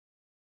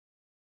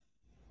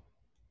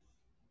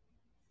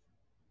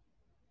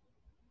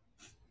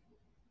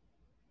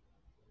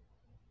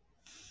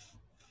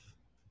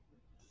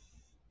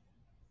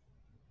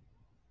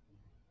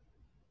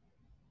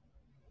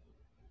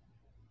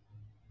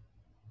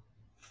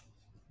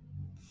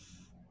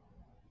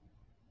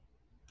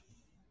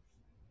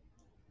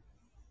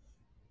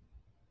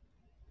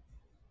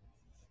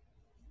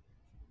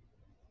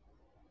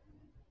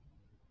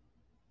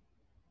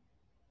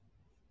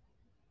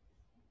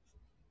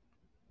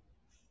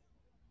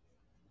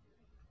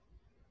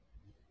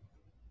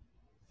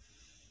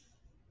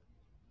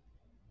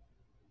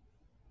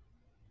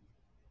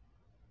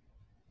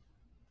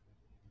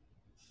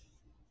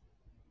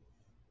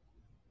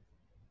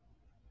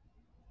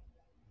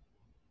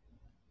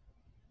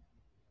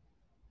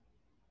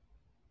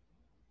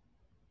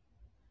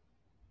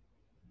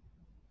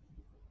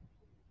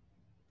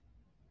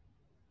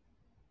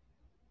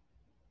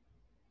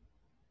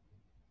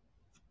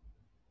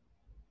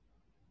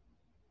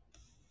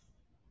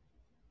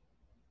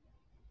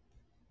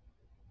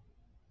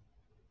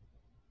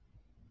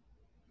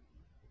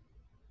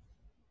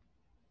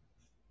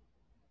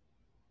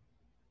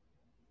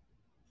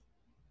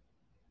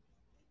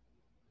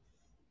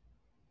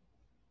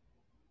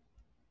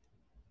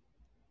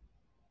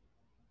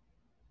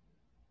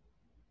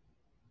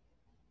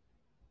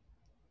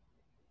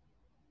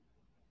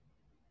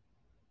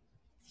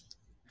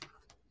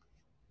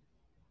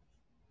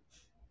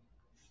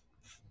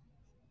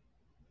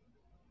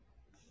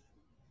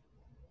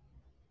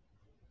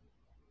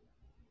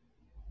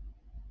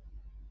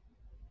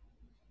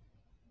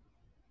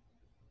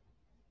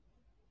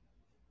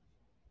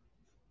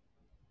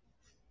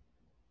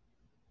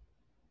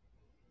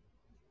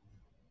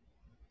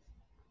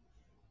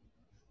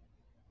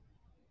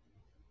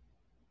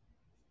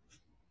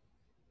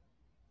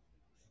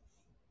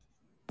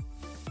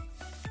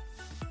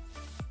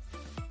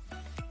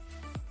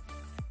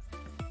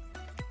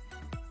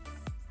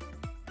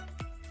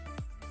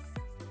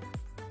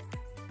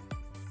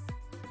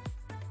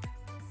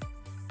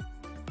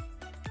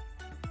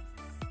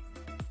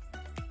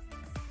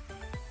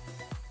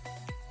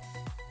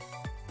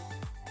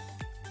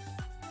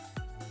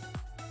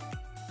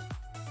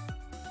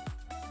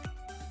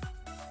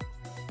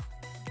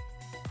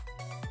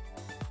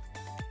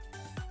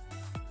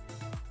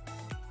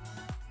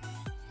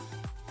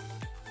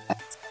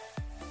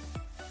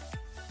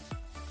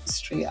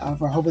ministry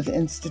of Rehoboth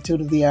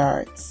Institute of the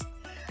Arts.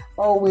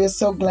 Oh, we're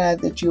so glad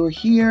that you're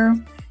here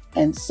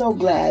and so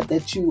glad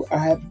that you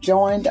have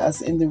joined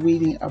us in the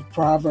reading of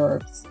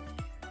Proverbs.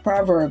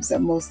 Proverbs, a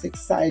most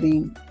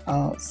exciting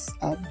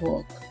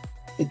book.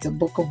 It's a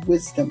book of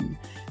wisdom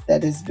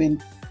that has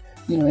been,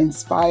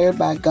 inspired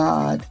by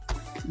God,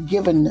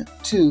 given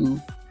to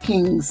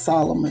King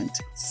Solomon,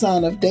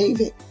 son of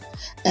David.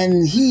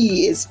 And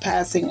he is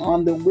passing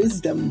on the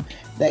wisdom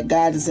that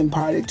God has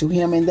imparted to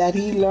him and that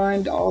he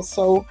learned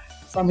also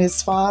from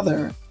his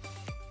father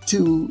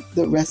to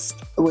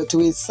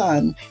his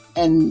son,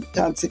 and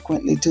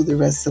consequently to the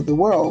rest of the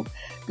world.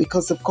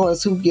 Because, of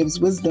course, who gives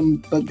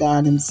wisdom but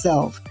God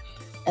himself?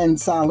 And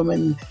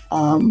Solomon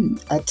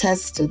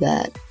attests to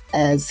that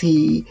as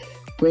he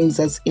brings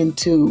us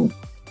into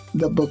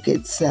the book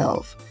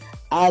itself.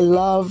 I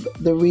love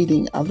the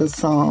reading of the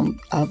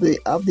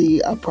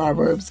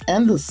Proverbs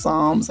and the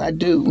Psalms. I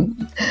do,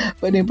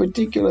 but in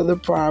particular the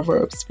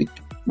Proverbs.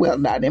 Well,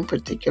 not in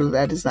particular.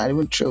 That is not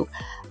even true.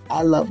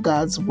 I love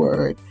God's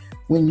word.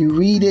 When you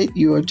read it,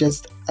 you are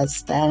just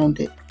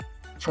astounded.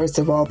 First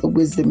of all, the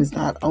wisdom is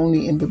not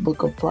only in the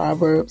book of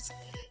Proverbs;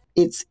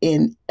 it's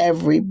in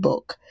every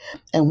book.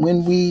 And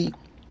when we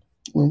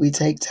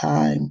take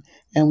time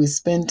and we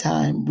spend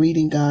time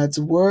reading God's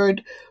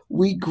word,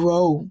 we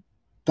grow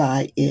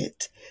by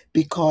it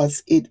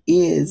because it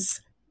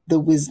is the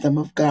wisdom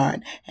of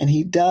God. And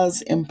he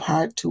does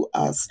impart to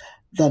us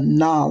the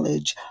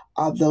knowledge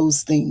of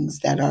those things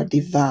that are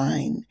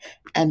divine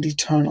and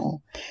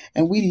eternal.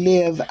 And we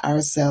live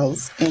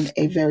ourselves in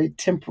a very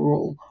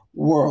temporal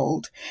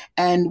world,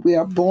 and we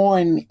are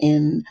born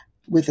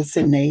with a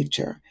sin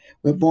nature.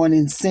 We're born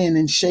in sin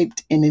and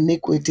shaped in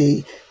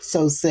iniquity,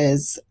 so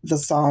says the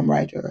psalm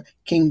writer,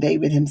 King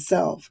David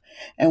himself.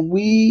 And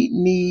we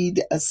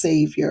need a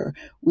savior.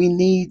 We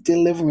need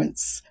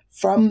deliverance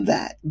from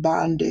that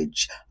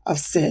bondage of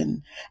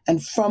sin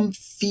and from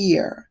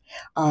fear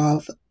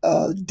of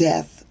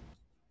death.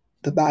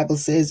 The Bible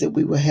says that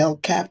we were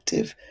held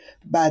captive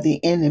by the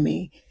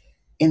enemy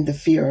in the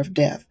fear of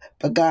death.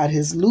 But God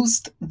has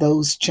loosed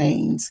those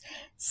chains,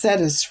 set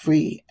us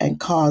free, and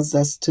caused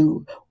us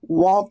to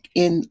walk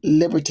in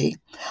liberty.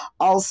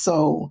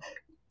 Also,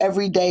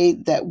 every day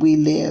that we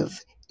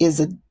live is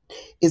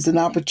an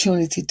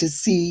opportunity to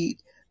see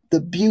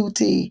the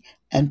beauty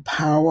and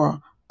power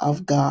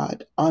of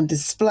God on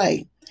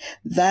display.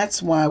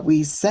 That's why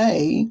we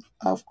say,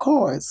 of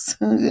course,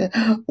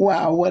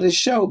 wow, what a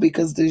show,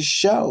 because the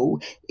show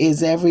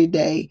is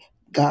everyday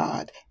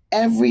God.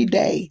 Every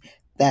day,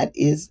 that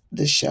is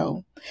the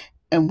show.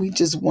 And we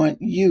just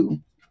want you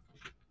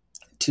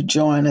to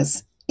join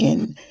us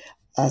in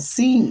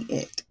seeing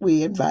it.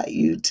 We invite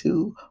you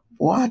to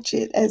watch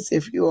it as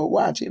if you are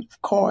watching,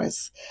 of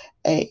course,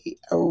 a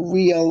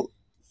real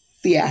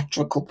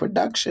theatrical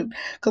production,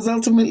 because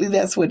ultimately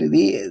that's what it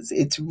is.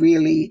 It's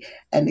really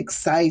an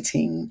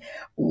exciting,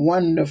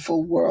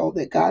 wonderful world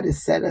that God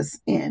has set us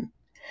in.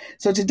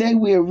 So today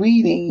we are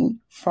reading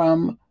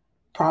from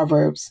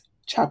Proverbs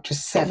chapter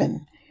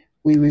 7.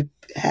 We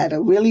had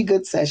a really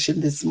good session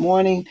this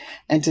morning,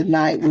 and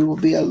tonight we will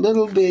be a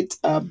little bit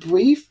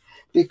brief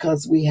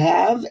because we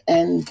have,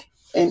 and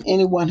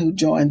anyone who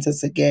joins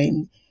us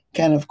again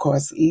can, of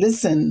course,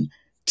 listen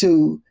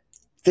to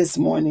this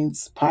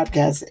morning's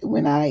podcast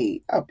when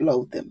I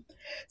upload them.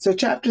 So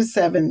chapter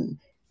 7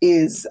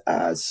 is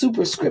a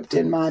superscript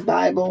in my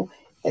Bible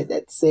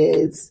that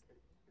says,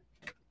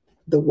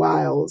 the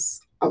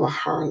wiles of a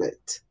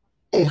harlot.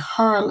 A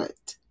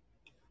harlot.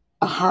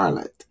 A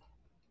harlot.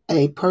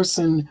 A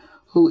person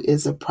who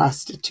is a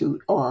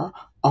prostitute or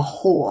a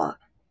whore,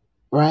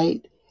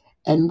 right?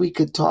 And we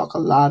could talk a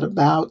lot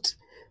about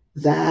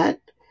that,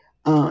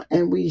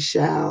 and we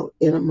shall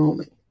in a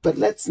moment. But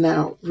let's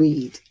now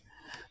read.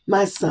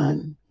 My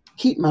son,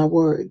 keep my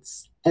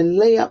words and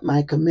lay up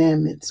my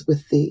commandments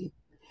with thee.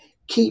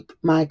 Keep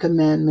my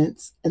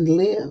commandments and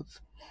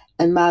live,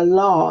 and my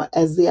law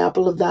as the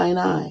apple of thine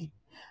eye.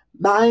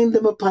 Bind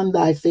them upon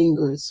thy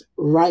fingers,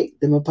 write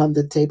them upon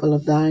the table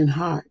of thine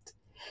heart.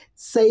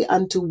 Say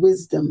unto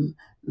wisdom,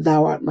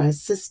 thou art my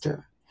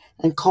sister,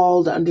 and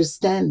call to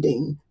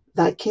understanding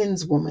thy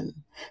kinswoman,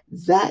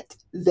 that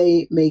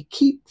they may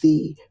keep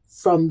thee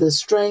from the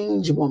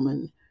strange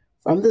woman,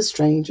 from the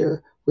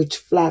stranger which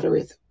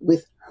flattereth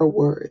with her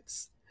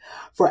words.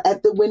 For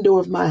at the window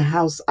of my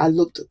house I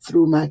looked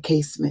through my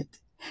casement,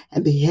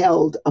 and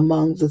beheld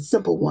among the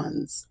simple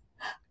ones.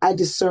 I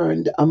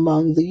discerned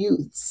among the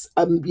youths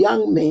a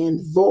young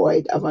man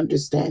void of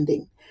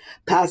understanding,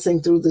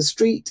 passing through the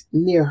street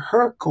near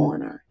her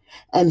corner,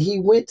 and he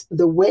went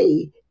the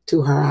way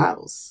to her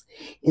house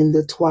in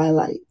the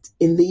twilight,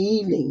 in the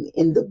evening,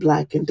 in the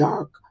black and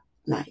dark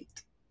night.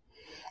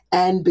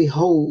 And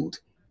behold,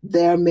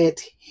 there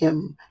met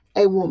him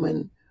a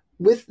woman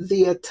with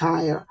the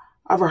attire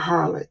of a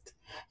harlot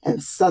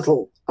and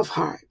subtle of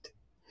heart.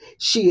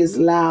 She is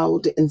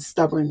loud and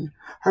stubborn.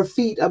 Her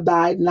feet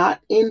abide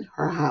not in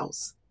her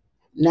house.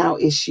 Now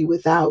is she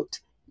without,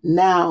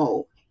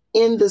 now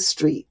in the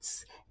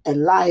streets,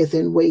 and lieth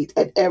in wait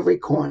at every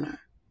corner.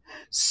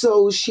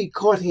 So she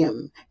caught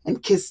him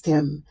and kissed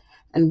him,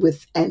 and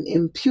with an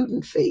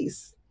impudent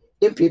face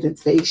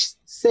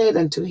said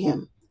unto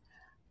him,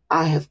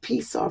 I have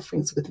peace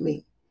offerings with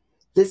me.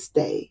 This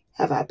day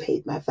have I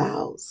paid my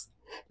vows.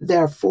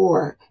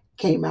 Therefore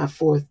came I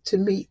forth to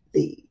meet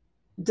thee,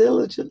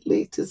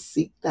 diligently to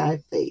seek thy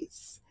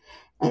face,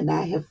 and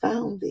I have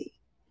found thee.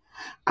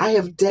 I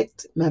have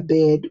decked my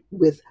bed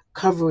with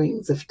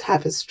coverings of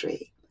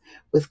tapestry,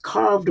 with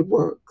carved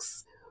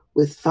works,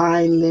 with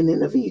fine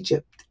linen of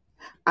Egypt.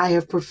 I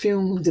have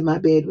perfumed my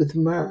bed with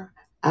myrrh,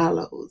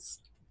 aloes,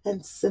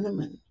 and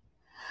cinnamon.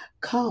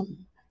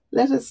 Come,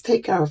 let us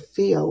take our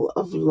fill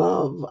of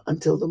love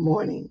until the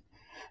morning.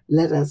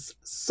 Let us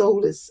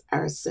solace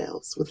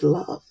ourselves with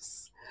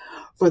loves.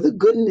 For the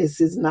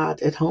goodness is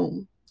not at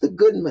home. The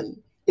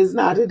goodman is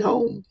not at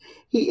home.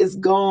 He is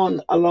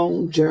gone a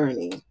long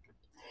journey.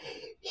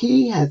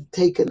 He hath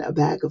taken a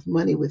bag of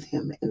money with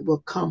him and will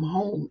come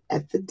home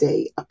at the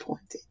day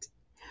appointed.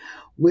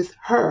 With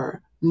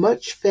her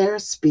much fair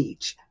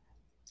speech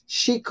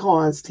she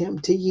caused him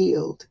to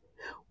yield.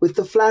 With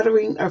the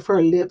flattering of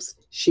her lips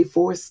she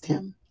forced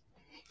him.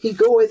 He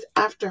goeth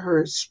after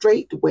her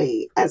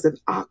straightway as an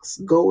ox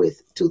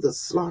goeth to the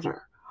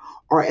slaughter,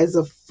 or as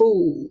a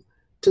fool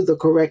to the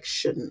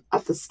correction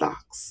of the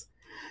stocks,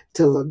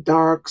 till a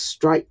dart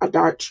strike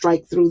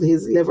through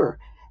his liver,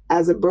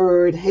 as a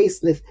bird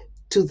hasteneth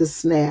to the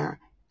snare,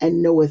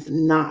 and knoweth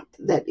not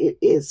that it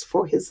is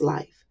for his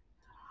life.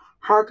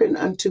 Hearken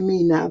unto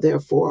me now,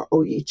 therefore,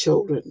 O ye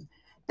children,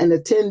 and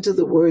attend to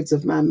the words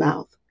of my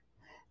mouth.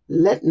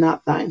 Let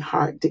not thine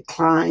heart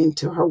decline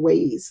to her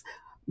ways.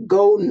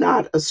 Go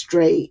not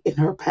astray in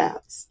her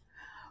paths.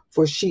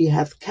 For she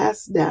hath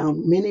cast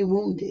down many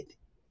wounded,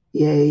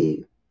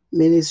 yea,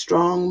 many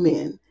strong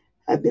men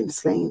have been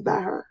slain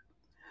by her.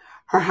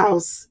 Her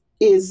house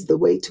is the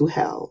way to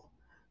hell,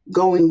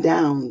 going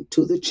down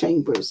to the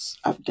chambers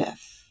of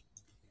death.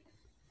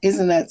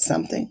 Isn't that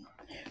something?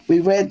 We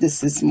read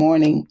this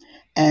morning,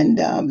 and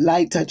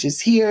Light Touch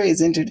is here,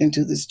 is entered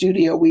into the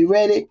studio. We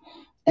read it,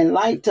 and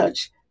Light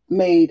Touch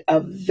made a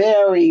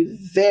very,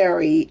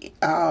 very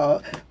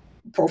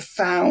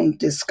profound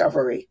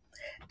discovery.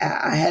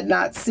 I had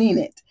not seen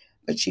it,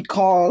 but she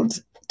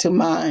called to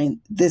mind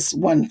this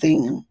one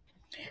thing,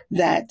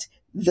 that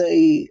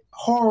the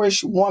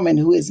whorish woman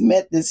who has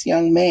met this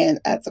young man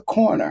at the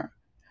corner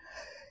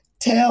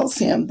tells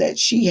him that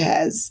she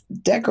has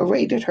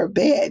decorated her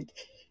bed.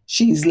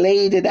 She's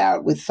laid it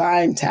out with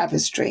fine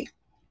tapestry,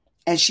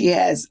 and she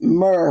has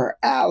myrrh,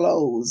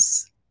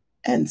 aloes,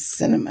 and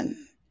cinnamon.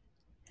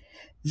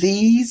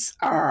 These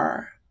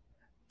are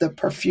the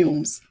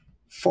perfumes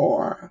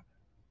for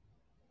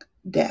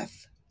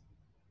death,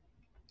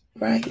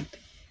 right?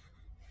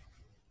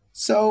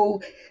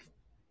 So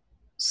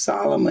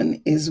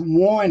Solomon is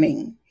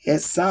warning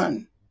his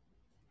son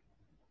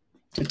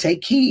to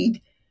take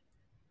heed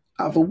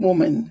of a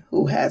woman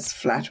who has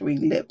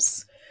flattering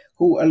lips,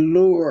 who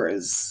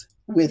allures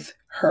with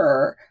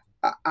her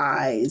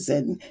eyes,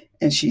 and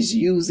she's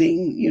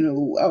using,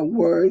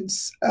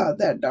 words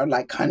that are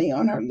like honey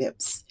on her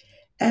lips,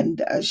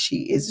 and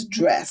she is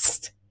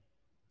dressed.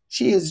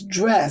 She is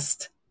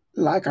dressed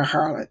like a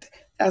harlot.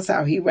 That's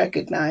how he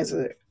recognizes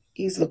her.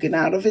 He's looking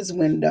out of his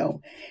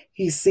window.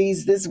 He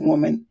sees this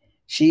woman.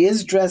 She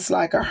is dressed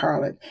like a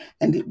harlot,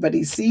 but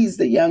he sees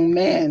the young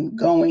man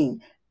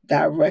going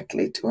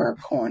directly to her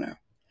corner.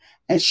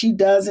 And she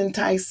does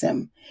entice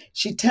him.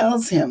 She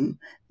tells him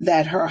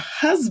that her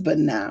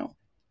husband now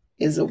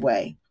is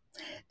away,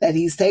 that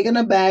he's taken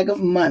a bag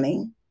of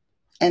money,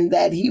 and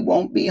that he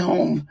won't be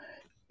home,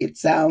 it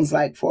sounds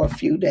like, for a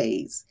few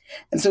days.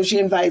 And so she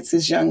invites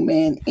this young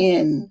man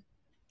in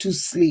to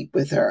sleep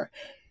with her.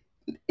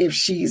 If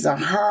she's a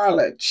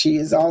harlot, she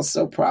is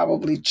also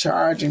probably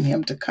charging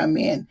him to come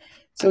in.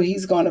 So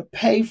he's going to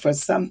pay for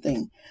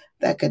something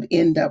that could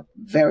end up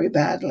very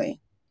badly.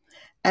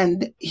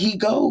 And he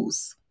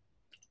goes.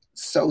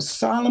 So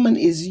Solomon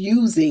is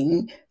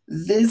using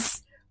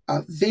this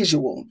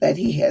visual that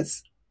he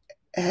has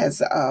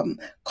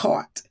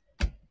caught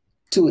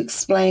to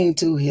explain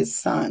to his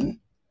son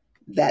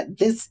that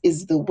this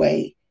is the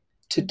way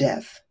to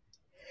death.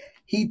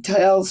 He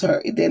tells her,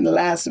 in the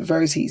last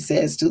verse, he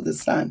says to the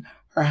son,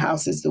 her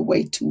house is the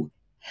way to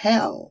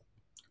hell,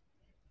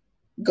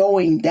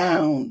 going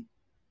down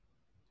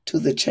to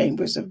the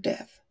chambers of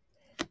death.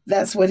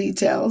 That's what he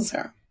tells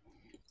her.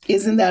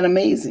 Isn't that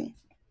amazing?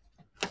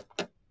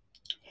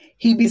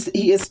 He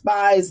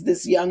espies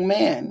this young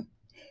man.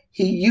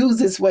 He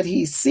uses what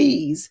he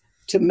sees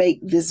to make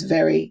this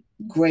very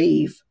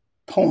grave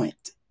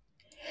point.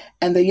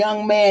 And the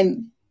young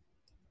man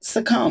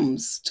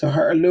succumbs to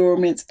her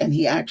allurements, and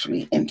he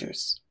actually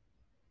enters.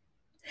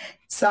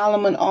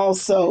 Solomon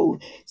also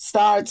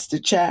starts the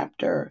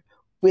chapter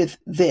with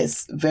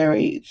this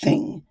very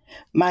thing.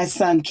 My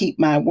son, keep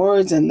my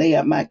words and lay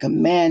up my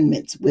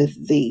commandments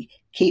with thee.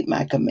 Keep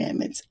my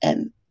commandments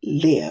and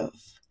live.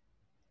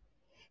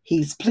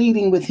 He's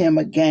pleading with him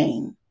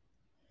again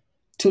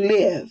to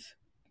live.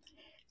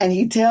 And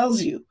he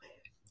tells you,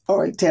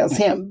 or he tells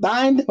him,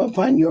 bind them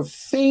upon your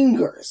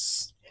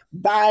fingers.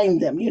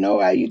 Bind them. You know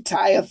how you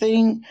tie a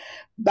thing?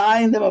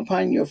 Bind them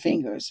upon your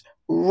fingers.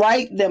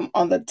 Write them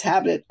on the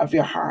tablet of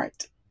your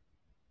heart.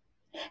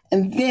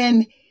 And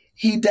then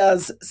he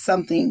does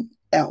something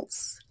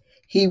else.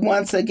 He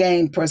once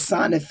again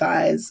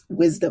personifies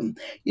wisdom.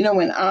 You know,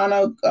 when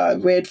Anna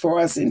read for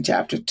us in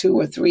chapter 2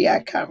 or 3, I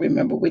can't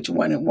remember which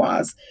one it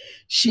was,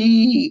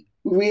 she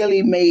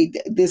really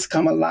made this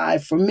come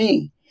alive for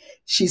me.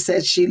 She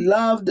said she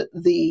loved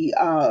the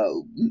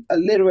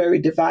literary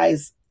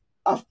device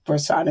of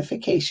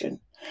personification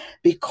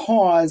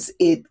because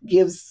it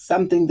gives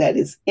something that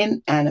is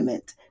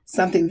inanimate,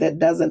 something that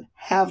doesn't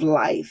have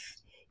life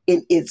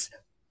in its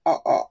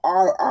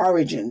our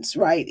origins,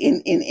 right?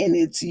 In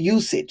its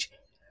usage.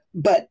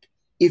 But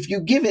if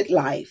you give it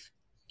life,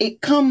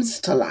 it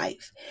comes to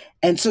life.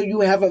 And so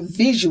you have a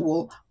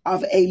visual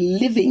of a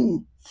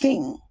living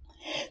thing.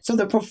 So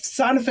the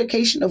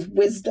personification of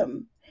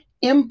wisdom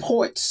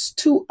imports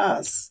to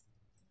us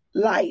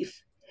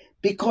life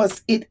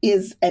because it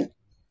is an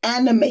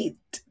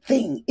animate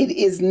thing. It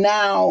is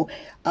now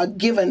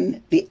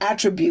given the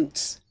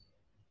attributes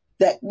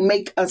that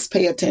make us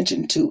pay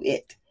attention to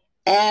it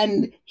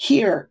and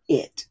hear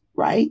it,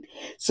 right?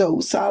 So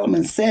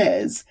Solomon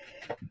says,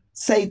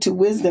 say to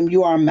wisdom,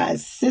 you are my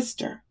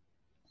sister,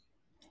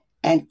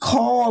 and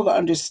call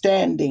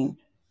understanding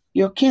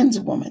your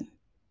kinswoman.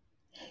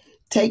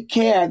 Take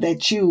care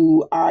that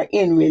you are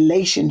in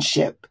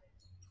relationship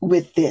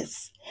with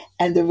this.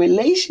 And the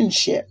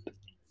relationship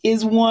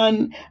is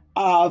one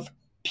of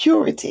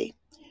purity.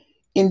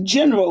 In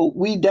general,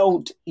 we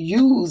don't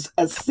use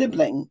a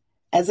sibling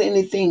as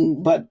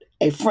anything but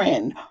a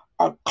friend,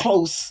 a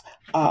close,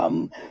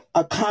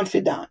 a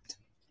confidant,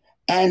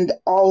 and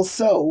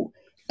also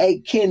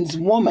a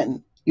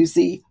kinswoman. You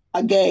see,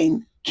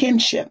 again,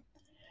 kinship.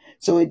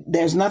 So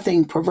there's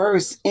nothing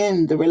perverse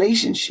in the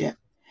relationship.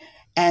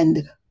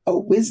 And a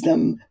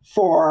wisdom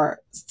for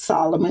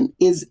Solomon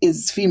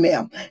is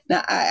female.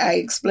 Now, I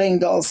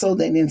explained also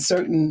that in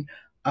certain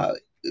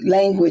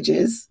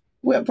languages,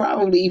 well,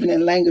 probably even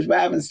in language, but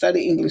I haven't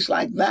studied English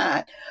like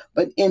that.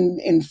 But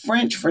in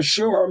French, for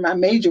sure, my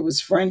major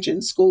was French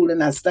in school,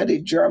 and I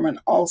studied German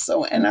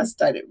also, and I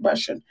studied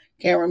Russian.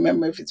 Can't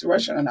remember if it's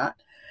Russian or not.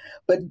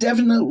 But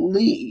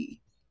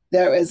definitely,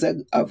 there is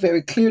a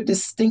very clear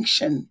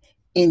distinction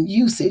in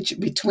usage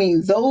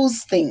between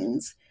those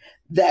things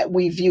that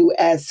we view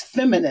as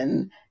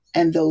feminine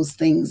and those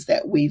things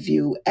that we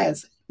view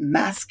as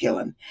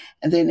masculine.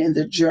 And then in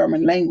the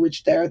German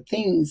language, there are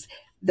things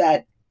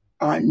that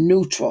are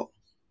neutral.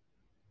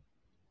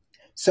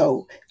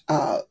 So,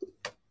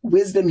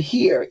 wisdom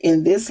here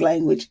in this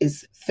language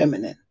is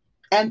feminine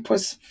and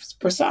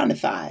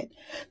personified.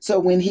 So,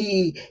 when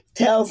he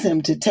tells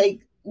him to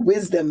take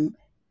wisdom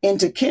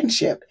into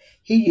kinship,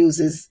 he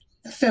uses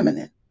the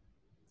feminine.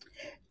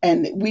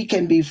 And we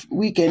can,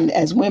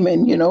 as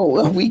women,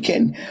 we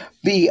can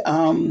be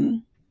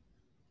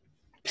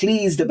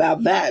pleased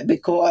about that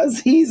because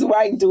he's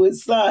writing to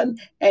his son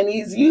and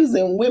he's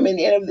using women,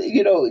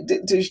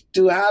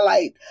 to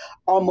highlight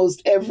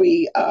almost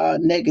every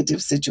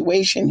negative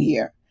situation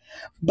here.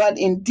 But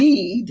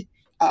indeed,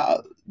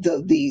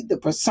 the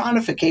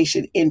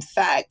personification, in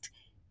fact,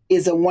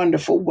 is a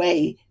wonderful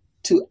way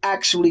to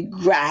actually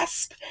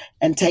grasp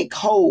and take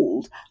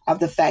hold of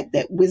the fact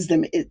that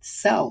wisdom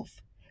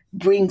itself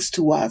brings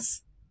to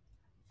us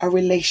a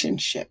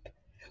relationship.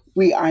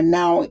 We are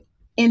now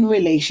in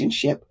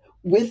relationship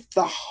with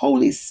the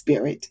Holy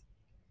Spirit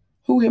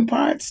who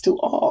imparts to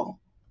all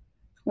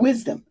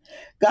wisdom.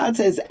 God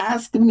says,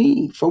 ask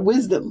me for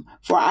wisdom,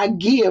 for I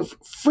give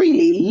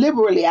freely,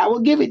 liberally, I will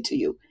give it to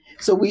you.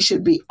 So we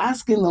should be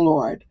asking the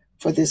Lord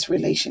for this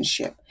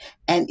relationship.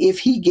 And if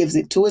he gives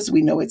it to us,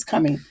 we know it's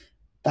coming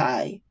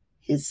by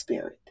his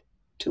Spirit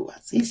to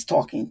us. He's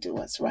talking to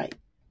us, right?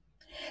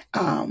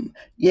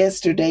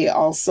 Yesterday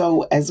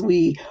also, as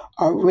we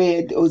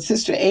read, or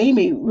Sister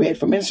Amy read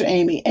from Minister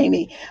Amy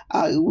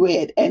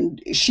read,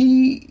 and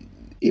she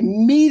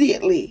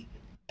immediately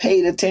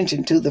paid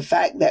attention to the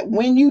fact that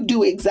when you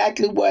do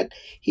exactly what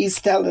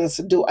he's telling us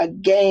to do,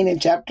 again in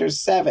chapter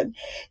 7,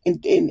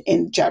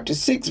 in chapter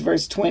 6,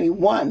 verse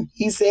 21,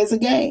 he says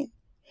again,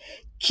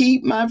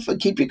 keep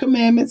your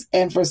commandments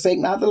and forsake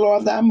not the law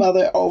of thy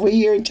mother. Over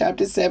here in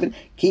chapter 7,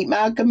 keep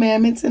my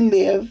commandments and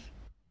live.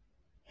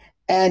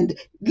 And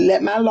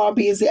let my law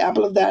be as the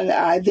apple of thine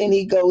eye. Then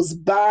he goes,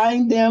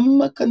 bind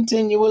them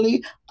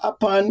continually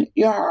upon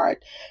your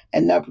heart.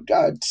 And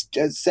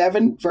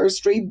 7 verse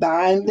 3,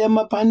 bind them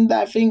upon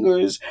thy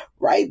fingers,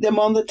 write them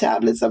on the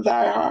tablets of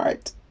thy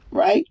heart,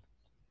 right?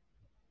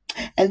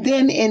 And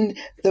then in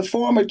the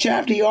former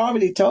chapter, he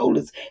already told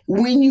us,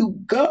 when you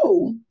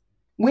go,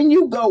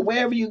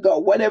 wherever you go,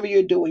 whatever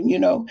you're doing,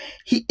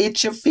 it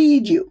shall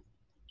feed you.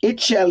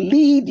 It shall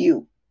lead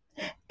you.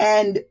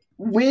 And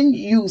when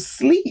you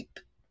sleep,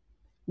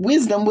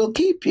 wisdom will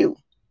keep you.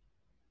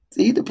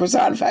 See, the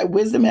personified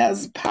wisdom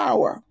has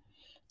power.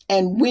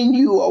 And when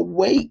you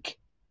awake,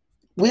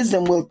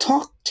 wisdom will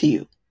talk to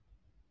you.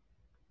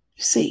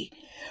 You see,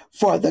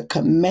 for the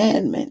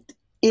commandment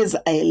is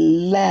a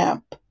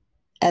lamp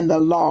and the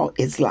law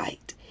is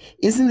light.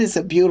 Isn't this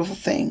a beautiful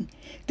thing?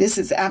 This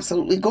is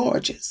absolutely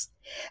gorgeous.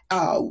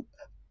 Uh,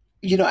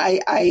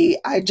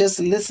 I just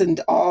listened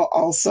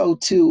also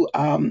to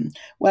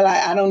well,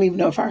 I don't even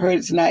know if I heard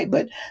it tonight,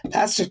 but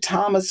Pastor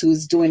Thomas,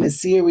 who's doing a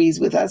series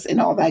with us and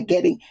all that,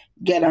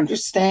 get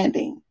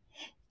understanding,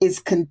 is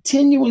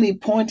continually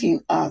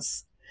pointing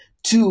us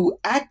to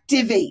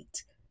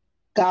activate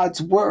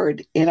God's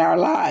word in our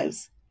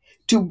lives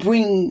to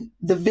bring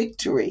the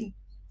victory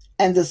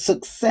and the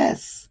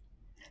success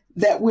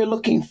that we're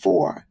looking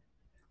for.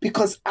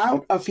 Because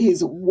out of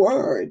his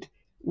word,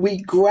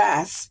 we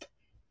grasp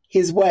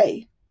his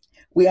way.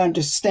 We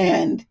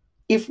understand,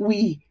 if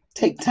we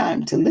take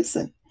time to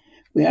listen,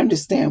 we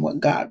understand what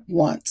God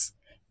wants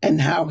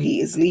and how he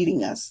is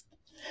leading us.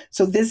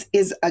 So this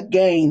is,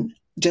 again,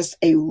 just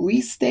a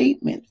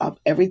restatement of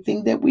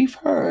everything that we've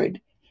heard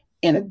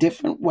in a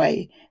different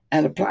way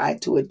and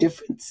applied to a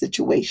different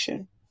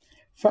situation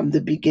from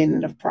the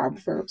beginning of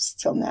Proverbs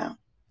till now.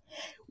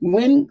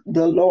 When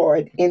the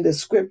Lord in the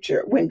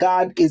scripture, when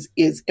God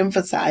is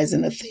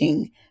emphasizing a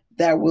thing,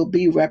 there will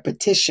be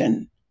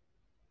repetition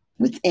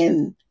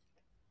within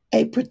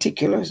a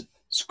particular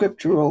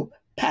scriptural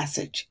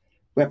passage.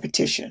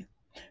 Repetition.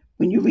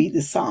 When you read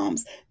the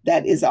Psalms,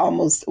 that is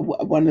almost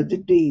one of the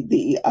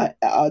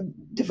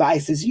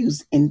devices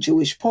used in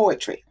Jewish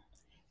poetry,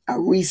 a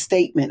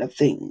restatement of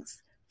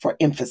things for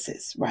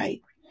emphasis,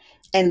 right?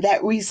 And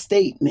that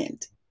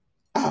restatement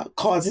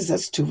causes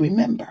us to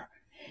remember.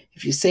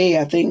 If you say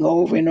a thing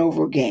over and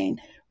over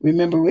again,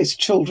 remember, as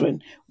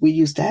children, we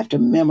used to have to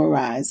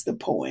memorize the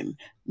poem,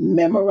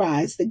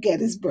 memorize the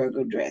Gettysburg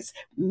Address,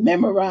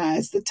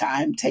 memorize the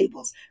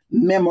timetables,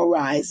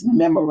 memorize.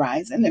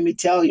 And let me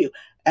tell you,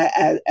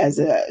 as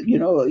a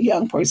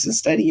young person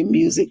studying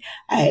music,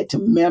 I had to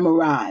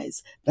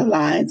memorize the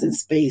lines and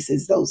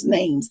spaces, those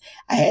names.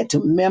 I had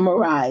to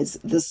memorize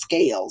the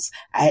scales.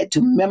 I had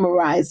to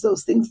memorize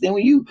those things. Then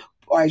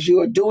as you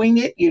are doing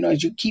it,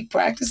 as you keep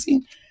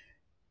practicing,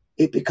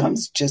 it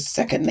becomes just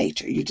second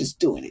nature. You're just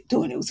doing it.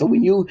 So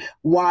when you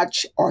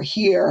watch or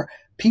hear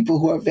people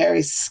who are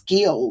very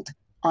skilled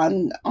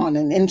on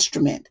an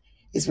instrument,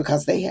 it's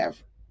because they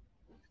have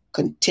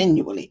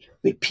continually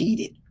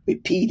repeated.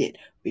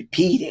 We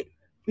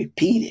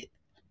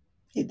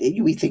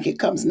think it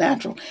comes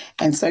natural,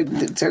 and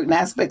certain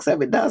aspects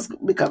of it does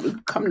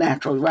come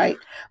natural, right?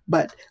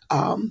 But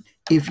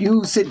if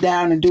you sit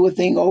down and do a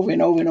thing over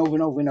and over and over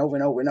and over and over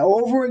and over and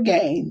over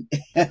again,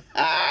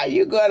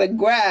 you're gonna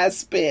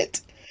grasp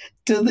it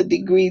to the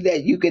degree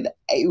that you can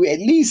at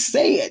least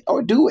say it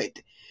or do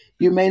it.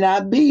 You may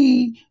not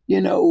be,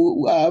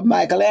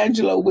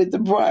 Michelangelo with the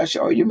brush,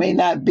 or you may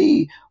not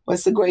be,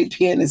 what's the great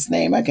pianist's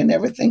name? I can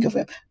never think of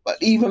him. But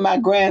even my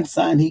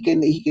grandson,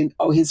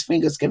 his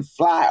fingers can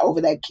fly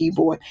over that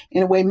keyboard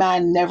in a way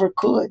mine never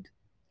could.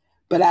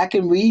 But I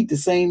can read the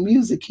same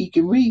music he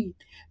can read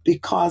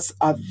because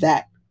of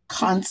that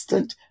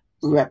constant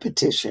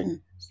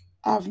repetition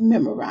of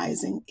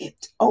memorizing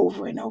it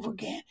over and over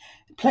again,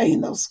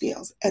 playing those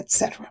scales,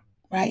 etc.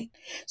 Right?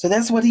 So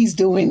that's what he's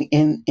doing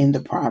in the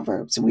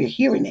Proverbs. We're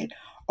hearing it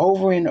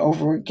over and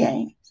over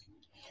again.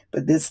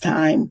 But this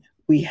time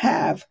we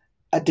have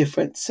a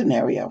different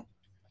scenario.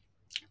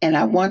 And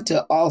I want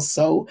to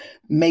also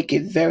make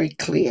it very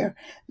clear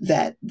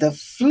that the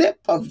flip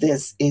of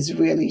this is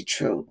really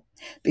true.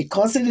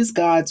 Because it is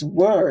God's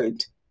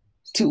word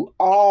to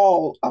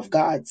all of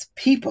God's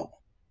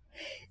people,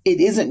 it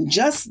isn't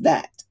just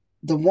that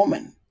the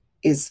woman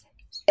is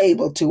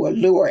able to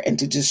allure and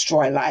to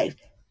destroy life.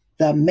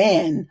 The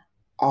man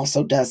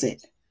also does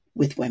it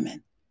with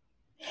women.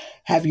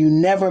 Have you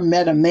never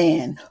met a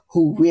man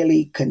who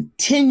really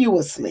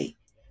continuously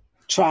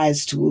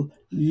tries to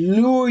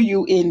lure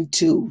you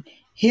into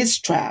his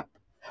trap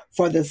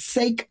for the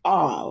sake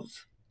of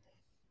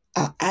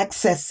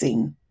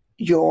accessing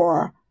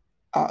your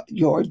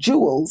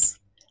jewels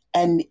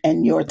and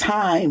your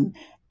time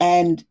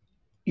and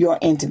your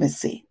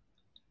intimacy?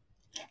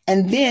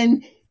 And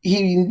then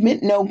he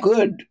meant no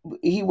good.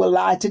 He will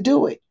lie to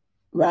do it,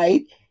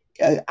 right?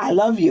 I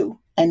love you,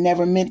 and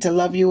never meant to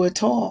love you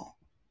at all.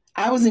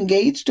 I was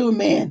engaged to a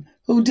man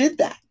who did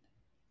that.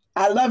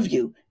 I love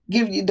you,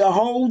 give you the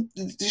whole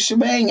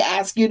shebang,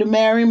 ask you to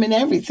marry him and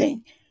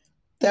everything.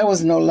 There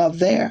was no love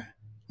there,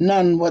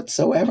 none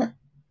whatsoever.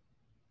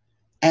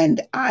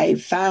 And I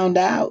found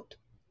out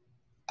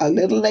a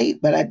little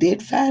late, but I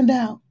did find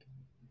out.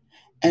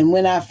 And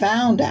when I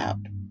found out,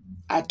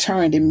 I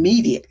turned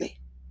immediately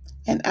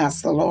and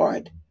asked the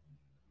Lord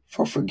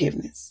for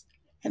forgiveness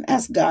and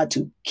asked God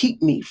to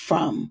keep me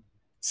from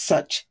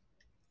such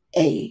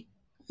a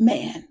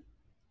man,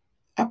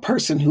 a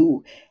person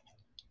who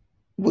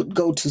would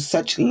go to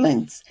such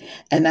lengths.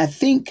 And I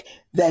think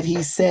that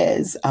he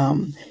says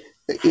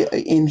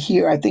in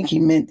here, I think he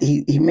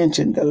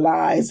mentioned the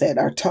lies that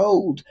are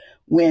told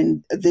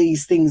when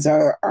these things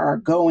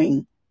are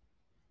going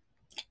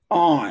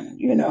on,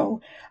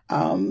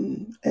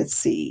 let's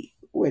see,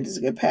 where does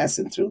it get,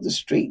 passing through the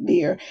street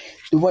near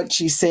what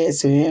she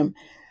says to him.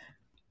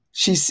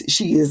 She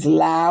is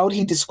loud.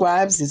 He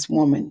describes this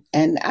woman,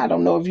 and I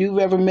don't know if you've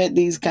ever met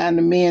these kind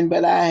of men,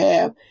 but I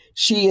have.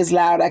 She is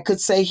loud. I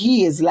could say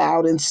he is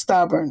loud and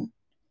stubborn.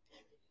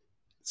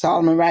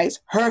 Solomon writes,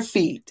 her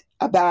feet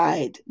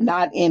abide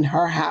not in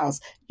her house.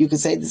 You could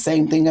say the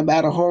same thing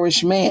about a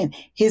whorish man.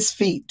 His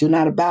feet do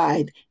not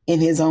abide in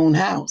his own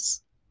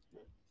house.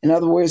 In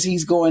other words,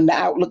 he's going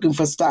out looking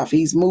for stuff.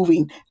 He's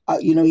moving.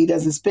 He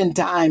doesn't spend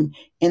time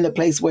in the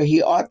place where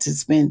he ought to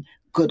spend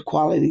good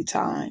quality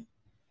time.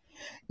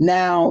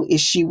 Now is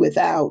she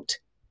without,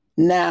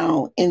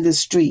 now in the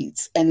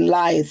streets, and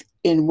lieth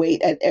in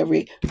wait at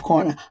every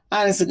corner.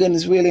 Honest to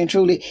goodness, really and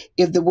truly,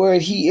 if the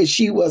word he or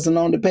she wasn't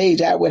on the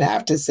page, I would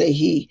have to say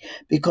he,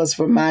 because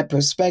from my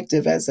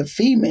perspective as a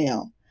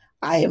female,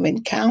 I have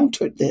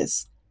encountered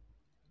this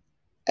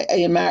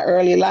in my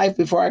early life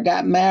before I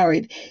got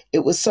married. It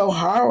was so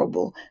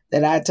horrible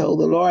that I told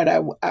the Lord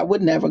I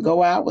would never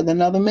go out with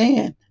another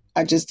man.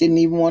 I just didn't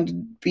even want to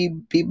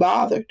be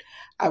bothered.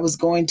 I was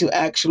going to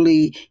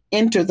actually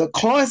enter the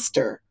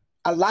cloister,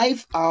 a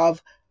life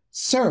of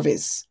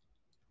service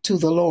to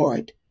the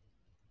Lord,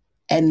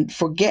 and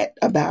forget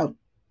about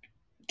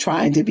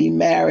trying to be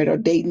married or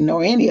dating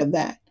or any of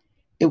that.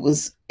 It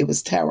was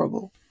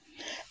terrible.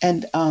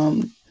 And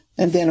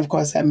and then of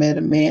course I met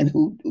a man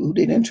who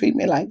didn't treat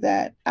me like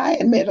that. I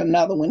had met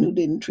another one who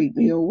didn't treat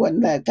me or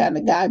wasn't that kind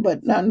of guy,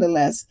 but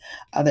nonetheless,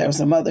 there are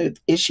some other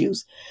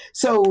issues.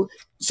 So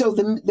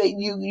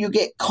you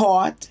get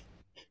caught.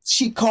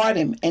 She caught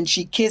him and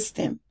she kissed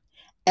him,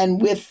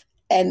 and with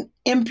an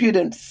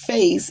impudent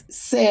face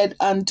said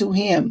unto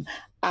him,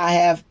 I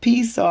have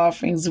peace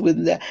offerings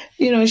with the,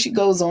 she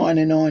goes on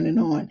and on and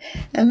on.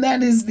 And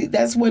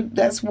that's what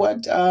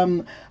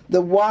the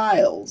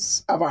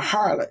wiles of a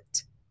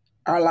harlot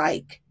are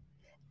like.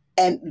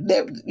 And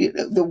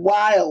the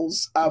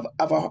wiles of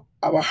a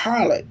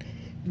harlot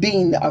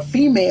being a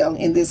female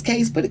in this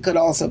case, but it could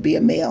also be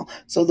a male.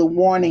 So the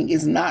warning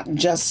is not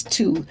just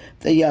to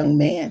the young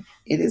man,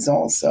 it is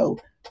also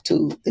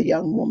to the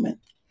young woman.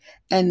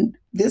 And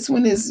this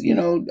one is,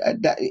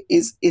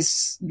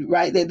 is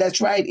right there.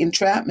 That's right.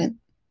 Entrapment.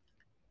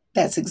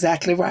 That's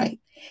exactly right.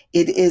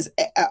 It is,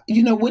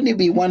 wouldn't it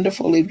be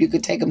wonderful if you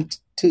could take them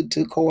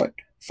to court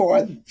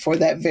for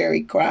that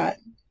very crime?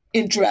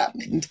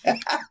 Entrapment.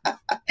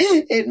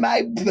 It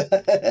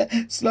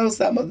might slow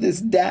some of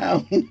this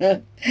down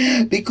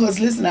because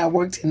listen,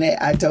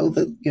 I told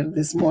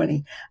this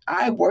morning,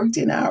 I worked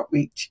in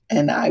outreach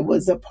and I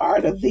was a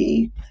part of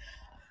the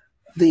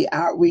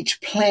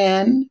outreach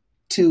plan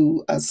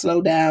to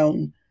slow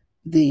down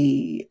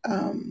the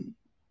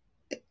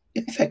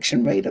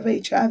infection rate of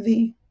HIV.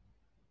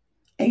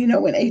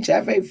 And when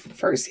HIV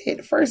first hit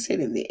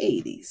in the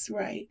 80s,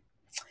 right?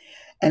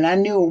 And I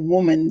knew a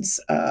woman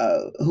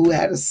who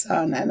had a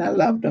son, and I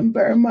loved him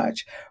very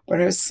much, but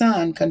her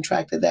son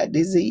contracted that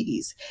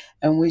disease.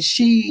 And when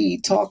she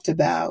talked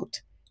about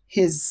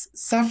his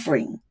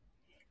suffering,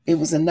 it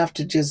was enough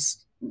to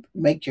just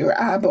make your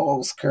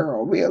eyeballs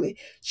curl, really.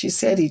 She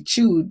said he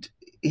chewed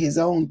his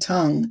own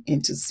tongue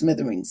into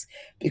smithereens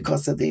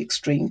because of the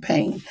extreme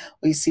pain.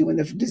 Well, you see, when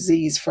the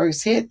disease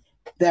first hit,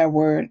 there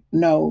were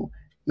no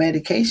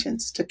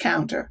medications to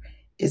counter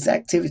its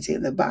activity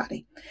in the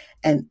body.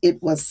 And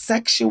it was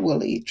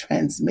sexually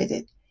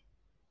transmitted.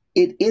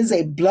 It is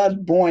a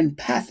blood-borne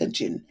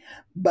pathogen,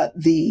 but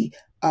the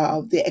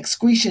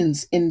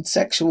excretions in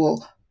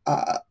sexual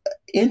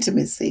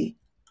intimacy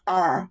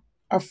are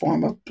a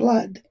form of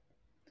blood.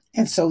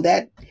 And so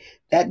that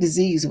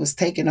disease was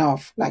taken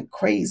off like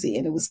crazy,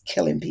 and it was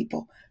killing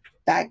people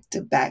back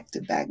to back to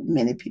back.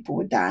 Many people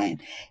were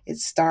dying. It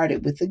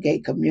started with the gay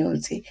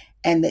community,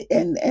 and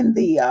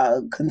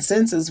the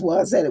consensus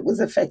was that it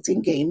was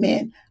affecting gay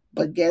men.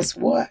 But guess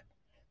what?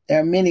 There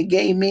are many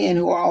gay men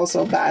who are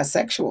also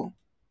bisexual,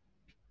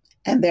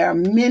 and there are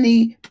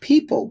many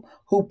people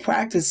who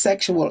practice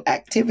sexual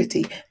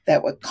activity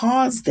that would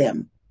cause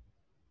them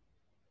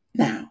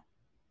now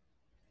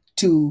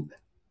to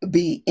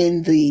be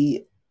in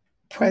the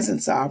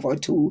presence of or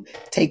to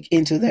take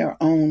into their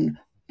own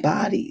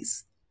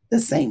bodies the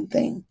same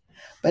thing.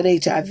 But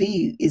HIV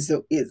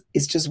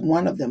is just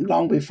one of them.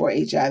 Long before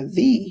HIV,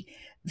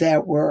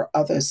 there were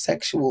other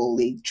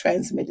sexually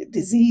transmitted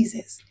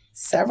diseases,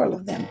 several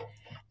of them.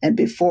 And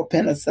before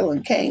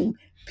penicillin came,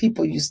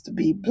 people used to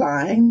be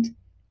blind.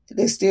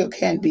 They still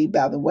can be,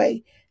 by the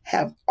way,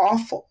 have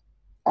awful,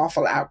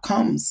 awful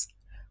outcomes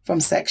from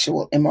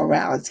sexual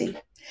immorality.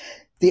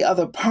 The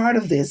other part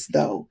of this,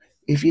 though,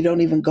 if you don't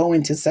even go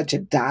into such a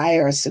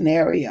dire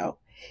scenario,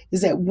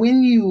 is that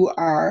when you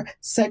are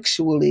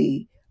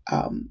sexually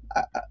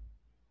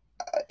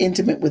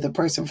intimate with a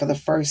person for the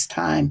first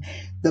time,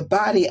 the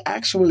body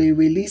actually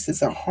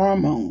releases a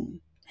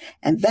hormone,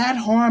 and that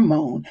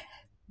hormone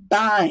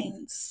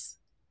binds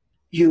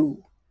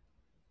you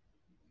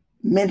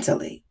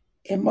mentally,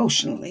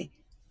 emotionally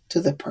to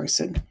the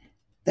person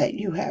that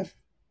you have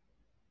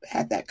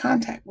had that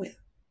contact with.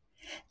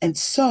 And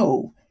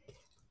so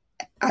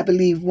I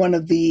believe one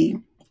of the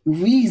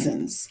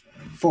reasons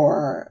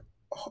for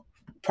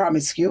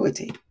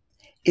promiscuity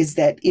is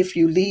that if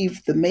you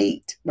leave the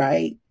mate,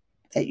 right,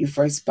 that you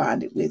first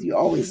bonded with. You're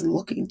always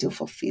looking to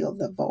fulfill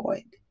the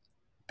void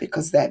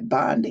because that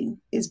bonding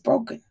is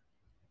broken.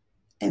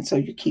 And so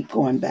you keep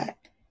going back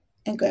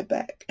and go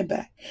back and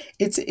back.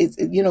 It's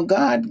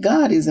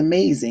God is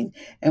amazing.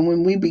 And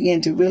when we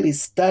begin to really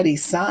study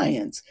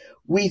science,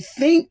 we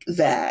think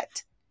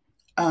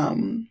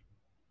um,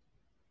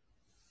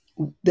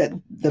 that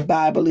the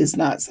Bible is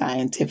not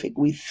scientific.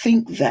 We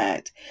think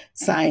that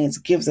science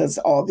gives us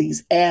all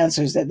these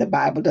answers that the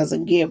Bible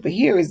doesn't give. But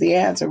here is the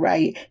answer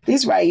right here.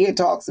 This right here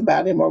talks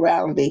about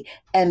immorality.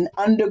 And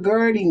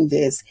undergirding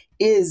this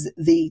is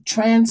the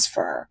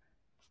transfer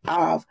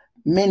of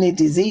many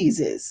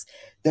diseases,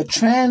 the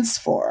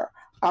transfer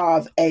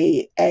of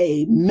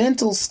a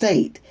mental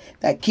state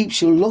that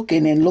keeps you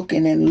looking and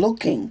looking and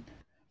looking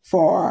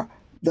for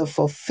the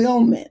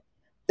fulfillment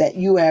that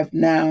you have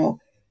now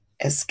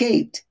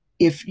escaped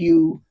if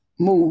you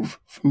move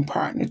from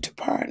partner to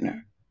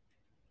partner.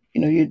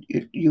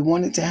 You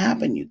want it to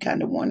happen. You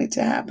kind of want it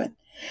to happen.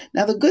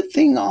 Now, the good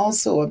thing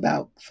also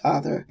about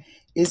Father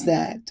is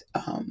that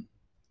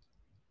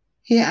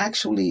he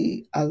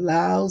actually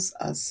allows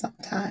us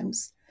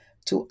sometimes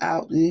to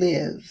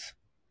outlive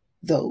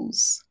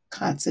those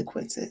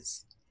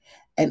consequences.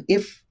 And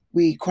if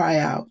we cry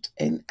out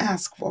and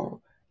ask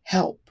for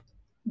help,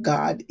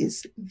 God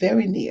is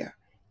very near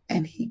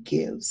and he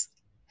gives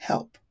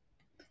help.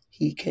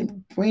 He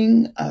can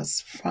bring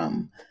us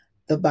from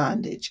the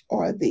bondage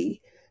or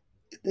the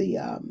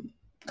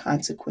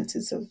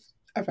consequences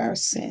of our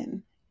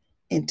sin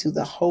into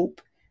the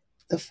hope,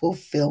 the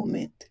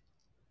fulfillment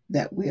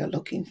that we are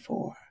looking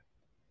for.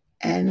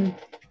 And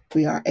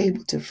we are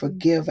able to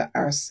forgive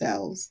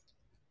ourselves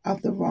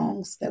of the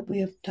wrongs that we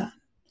have done.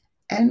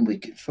 And we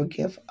can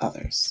forgive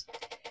others.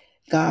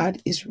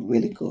 God is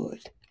really good.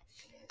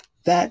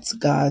 That's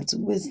God's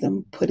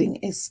wisdom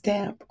putting a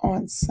stamp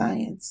on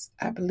science.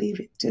 I believe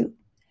it too.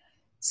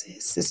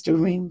 Says Sister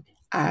Reem,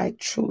 I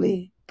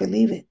truly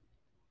believe it.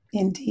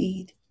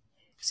 Indeed.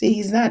 See,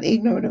 he's not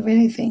ignorant of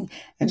anything.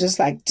 And just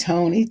like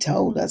Tony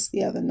told us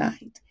the other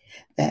night,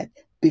 that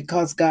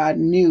because God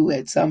knew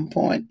at some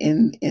point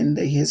in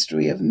the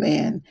history of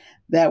man,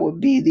 there would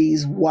be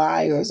these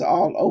wires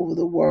all over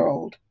the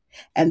world.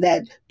 And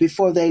that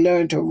before they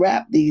learned to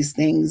wrap these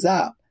things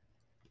up,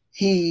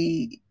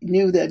 he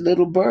knew that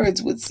little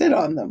birds would sit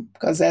on them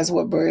because that's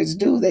what birds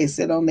do. They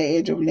sit on the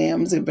edge of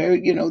limbs and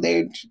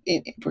they're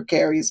in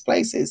precarious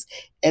places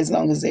as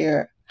long as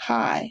they're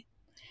high.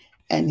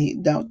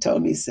 And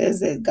Tony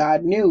says that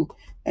God knew.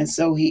 And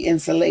so he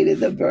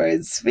insulated the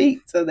birds'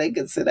 feet so they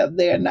could sit up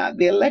there and not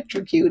be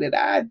electrocuted.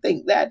 I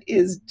think that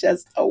is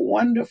just a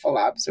wonderful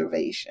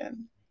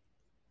observation.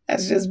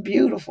 That's just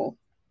beautiful.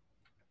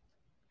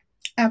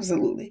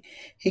 Absolutely.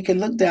 He can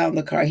look down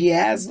the car. He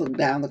has looked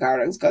down the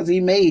car because he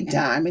made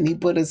time and he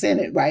put us in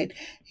it, right?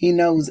 He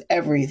knows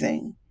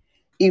everything.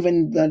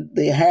 Even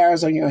the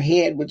hairs on your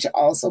head, which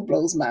also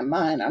blows my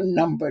mind, are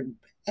numbered,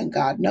 and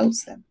God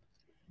knows them.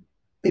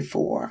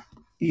 Before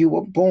you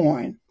were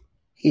born,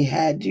 he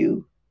had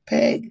you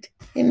pegged.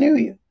 He knew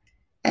you.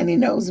 And he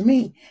knows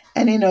me.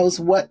 And he knows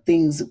what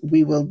things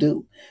we will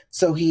do.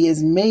 So he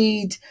has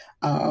made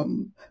a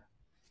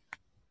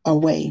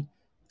way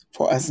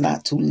for us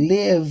not to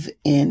live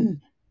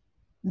in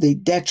the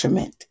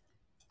detriment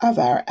of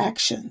our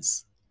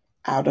actions,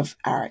 out of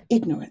our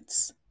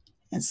ignorance,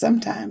 and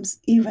sometimes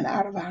even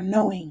out of our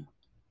knowing.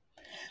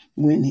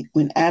 When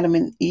Adam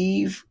and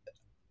Eve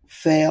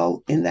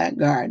fell in that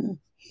garden,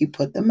 he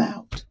put them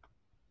out.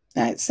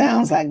 Now, it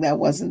sounds like that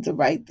wasn't the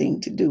right thing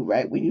to do,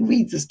 right? When you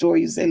read the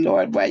story, you say,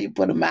 Lord, why you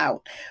put them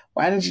out?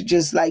 Why don't you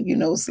just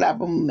slap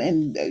them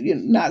and,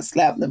 not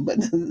slap them, but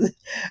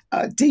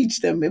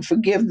teach them and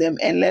forgive them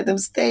and let them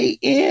stay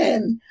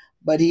in?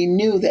 But he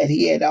knew that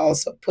he had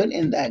also put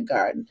in that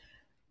garden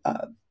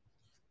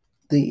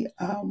the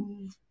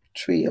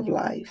tree of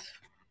life.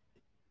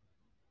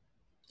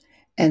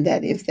 And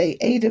that if they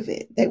ate of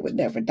it, they would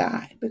never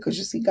die. Because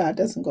you see, God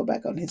doesn't go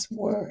back on his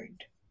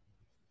word.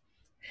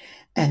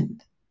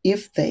 And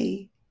if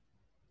they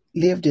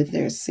lived in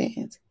their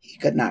sins, he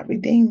could not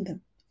redeem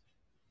them.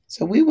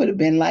 So we would have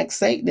been like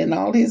Satan and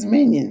all his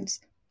minions.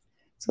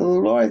 So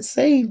the Lord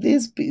saved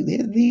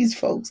these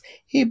folks.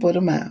 He put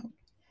them out.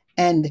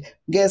 And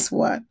guess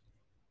what?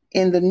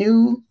 In the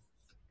new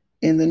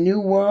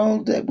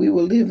world that we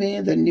will live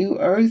in, the new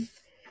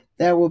earth,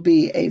 there will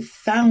be a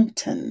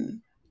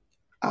fountain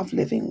of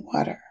living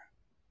water.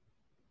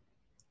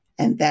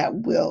 And that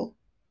will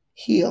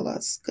heal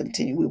us,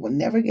 continue. We will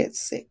never get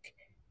sick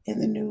in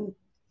the new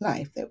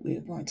life that we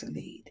are going to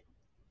lead.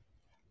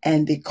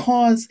 And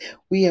because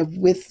we have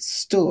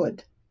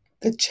withstood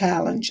the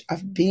challenge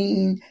of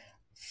being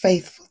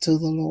faithful to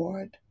the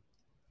Lord,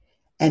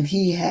 and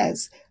he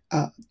has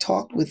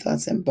talked with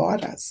us and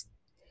bought us,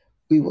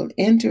 we will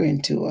enter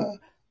into a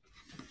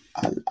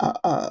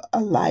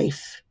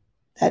life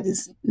that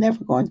is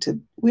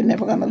we're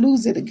never going to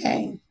lose it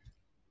again.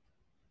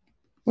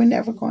 We're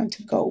never going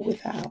to go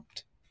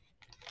without.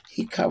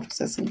 He covers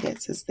us and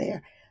gets us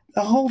there.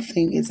 The whole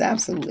thing is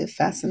absolutely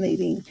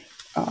fascinating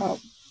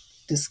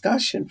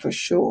discussion for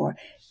sure.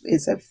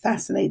 it's a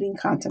fascinating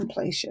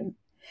contemplation.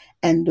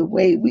 And the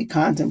way we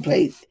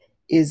contemplate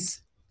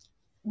is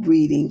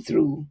reading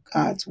through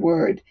God's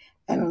word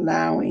and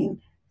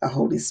allowing the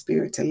Holy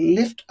Spirit to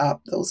lift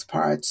up those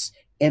parts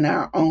in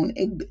our own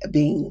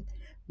being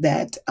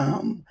that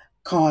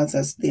cause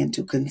us then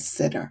to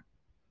consider.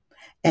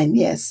 And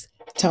yes,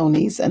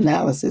 Tony's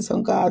analysis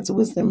on God's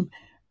wisdom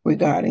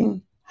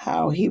regarding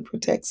how he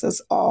protects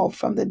us all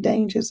from the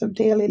dangers of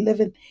daily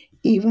living,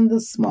 even the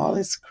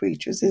smallest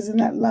creatures. Isn't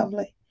that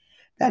lovely?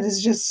 That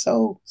is just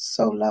so,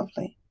 so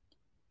lovely.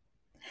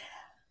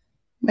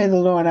 May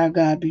the Lord our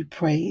God be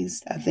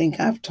praised. I think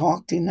I've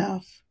talked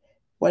enough.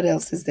 What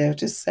else is there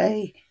to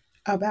say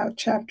about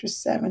chapter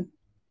 7?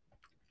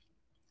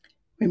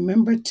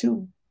 Remember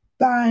to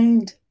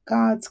bind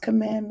God's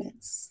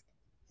commandments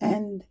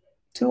and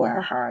to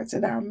our hearts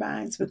and our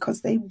minds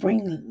because they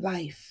bring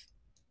life.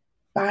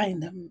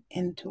 Bind them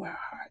into our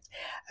hearts.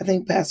 I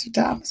think Pastor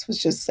Thomas was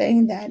just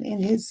saying that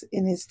in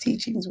his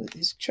teachings with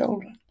his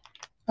children,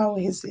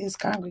 his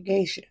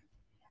congregation.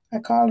 I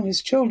call him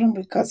his children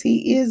because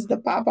he is the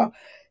Papa.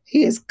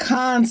 He is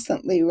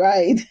constantly,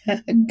 right,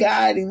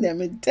 guiding them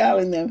and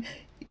telling them,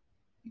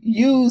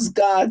 use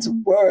God's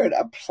word,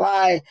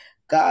 apply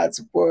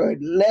God's word.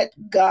 Let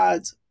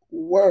God's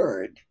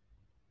word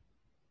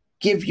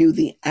give you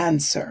the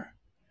answer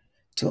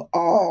to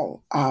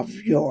all of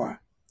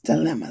your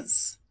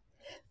dilemmas.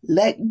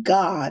 Let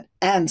God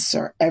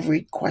answer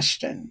every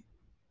question.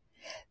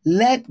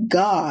 Let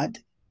God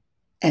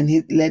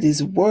let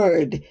his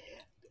word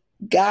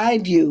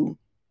guide you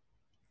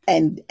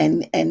and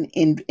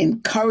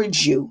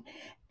encourage you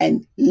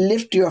and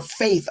lift your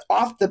faith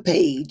off the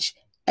page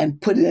and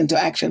put it into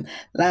action.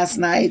 Last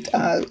night,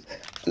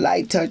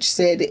 Light Touch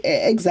said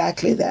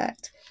exactly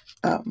that.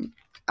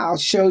 I'll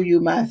show you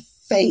my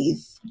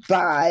faith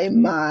by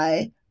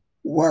my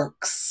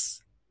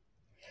works.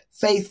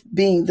 Faith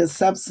being the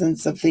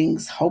substance of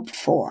things hoped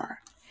for,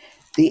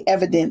 the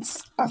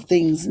evidence of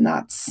things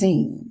not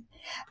seen.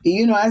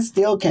 I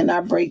still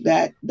cannot break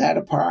that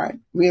apart,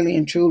 really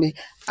and truly.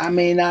 I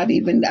may not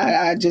even,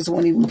 I just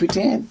won't even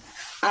pretend.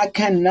 I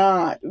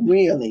cannot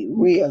really,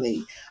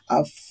 really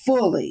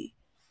fully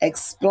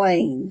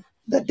explain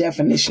the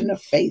definition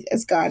of faith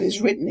as God has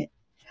written it.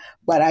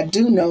 But I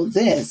do know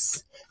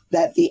this,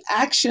 that the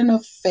action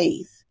of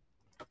faith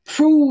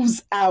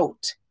proves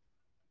out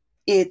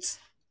its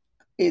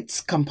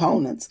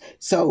components.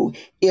 So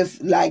if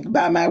like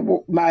by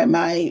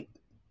my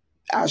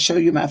I'll show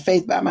you my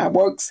faith by my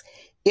works.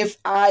 If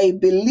I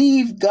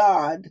believe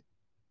God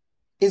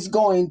is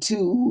going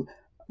to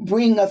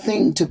bring a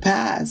thing to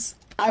pass,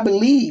 I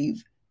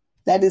believe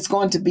that it's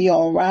going to be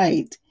all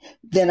right,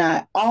 then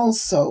I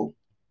also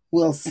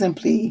will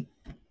simply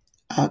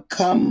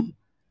come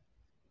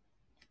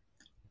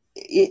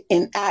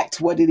enact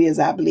what it is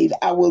I believe.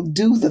 I will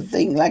do the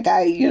thing like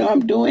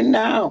I'm doing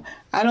now.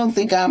 I don't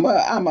think I'm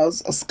a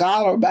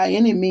scholar by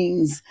any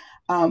means,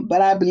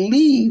 but I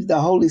believe the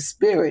Holy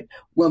Spirit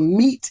will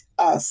meet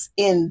us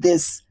in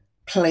this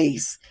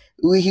place.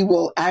 He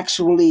will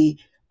actually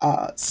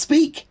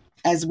speak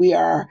as we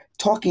are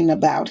talking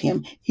about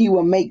him. He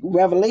will make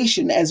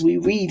revelation as we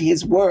read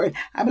his word.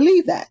 I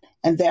believe that,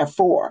 and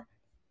therefore,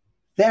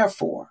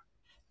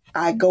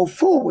 I go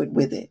forward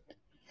with it.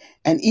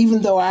 And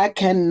even though I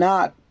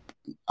cannot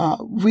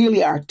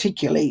really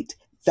articulate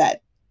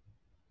that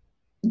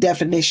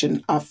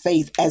definition of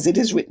faith as it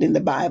is written in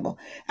the Bible,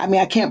 I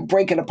mean, I can't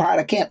break it apart.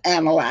 I can't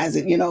analyze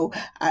it.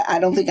 I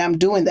don't think I'm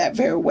doing that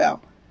very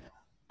well.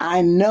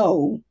 I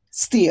know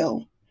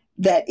still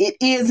that it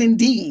is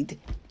indeed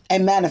a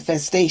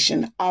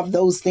manifestation of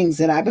those things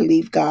that I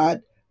believe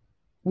God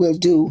will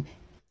do,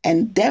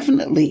 and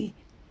definitely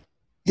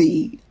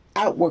the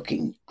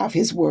outworking of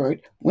his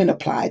word when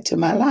applied to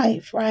my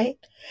life, right?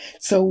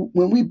 So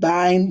when we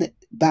bind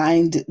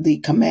the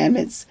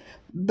commandments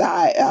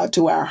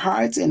to our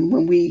hearts, and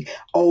when we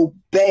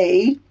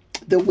obey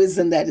the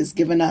wisdom that is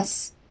given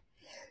us,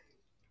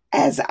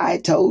 as I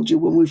told you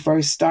when we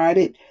first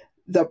started,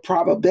 the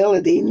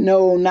probability,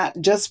 no, not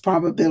just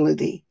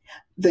probability,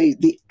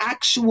 the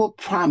actual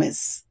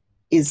promise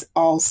is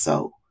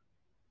also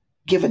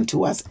given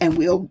to us and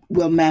will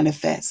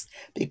manifest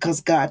because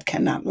God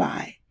cannot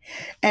lie.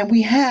 And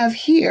we have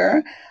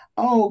here,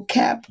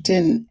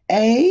 Captain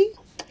A,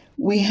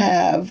 we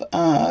have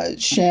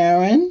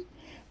Sharon,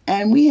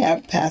 and we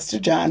have Pastor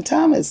John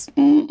Thomas.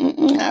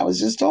 I was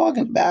just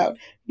talking about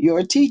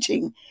your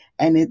teaching,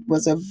 and it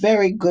was a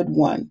very good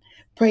one.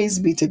 Praise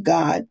be to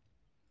God.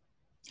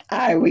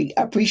 I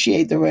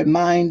appreciate the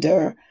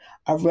reminder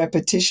of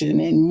repetition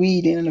and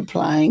reading and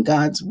applying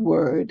God's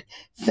word.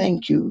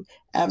 Thank you.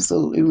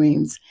 Absolutely,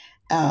 Reams.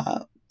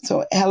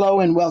 So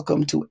hello and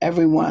welcome to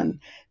everyone.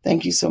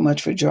 Thank you so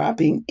much for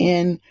dropping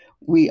in.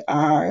 We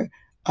are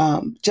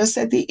just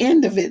at the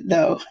end of it,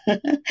 though.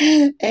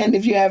 And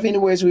if you have any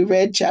words, we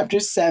read chapter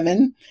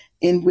 7,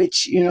 in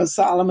which,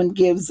 Solomon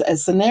gives a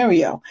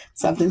scenario,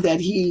 something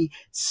that he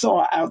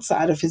saw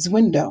outside of his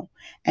window.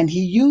 And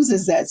he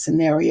uses that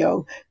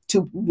scenario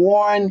to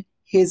warn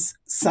his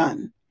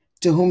son,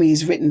 to whom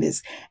he's written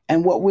this.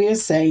 And what we're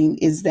saying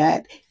is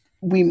that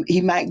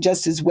he might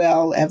just as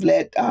well have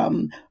let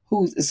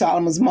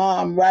Solomon's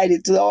mom write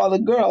it to all the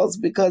girls,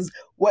 because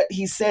what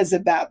he says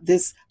about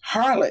this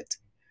harlot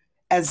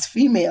as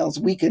females,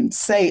 we can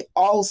say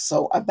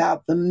also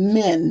about the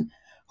men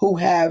who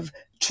have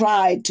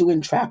tried to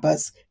entrap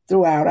us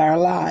throughout our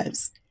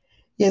lives.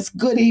 Yes,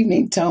 good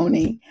evening,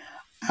 Tony.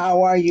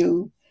 How are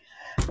you?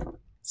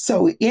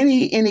 So,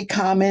 any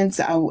comments?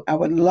 I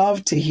would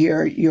love to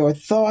hear your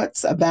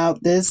thoughts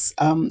about this.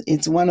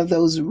 It's one of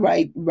those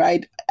right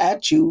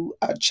at you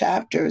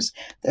chapters.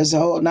 There's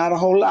not a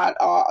whole lot,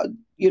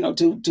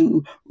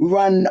 to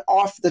run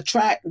off the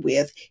track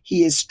with.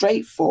 He is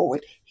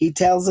straightforward. He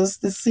tells us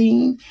the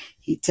scene.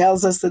 He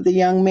tells us that the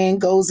young man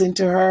goes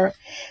into her.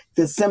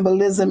 The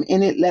symbolism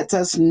in it lets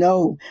us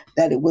know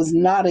that it was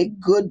not a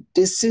good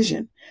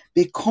decision,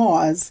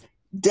 because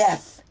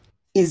death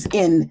is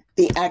in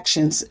the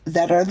actions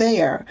that are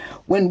there.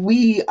 When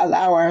we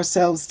allow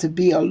ourselves to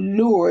be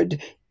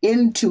allured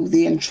into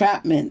the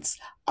entrapments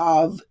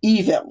of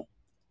evil,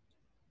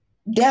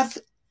 death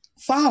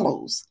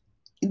follows.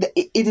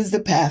 It is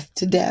the path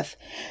to death.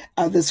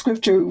 The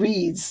scripture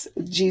reads,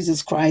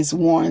 Jesus Christ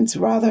warns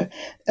rather,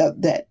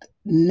 that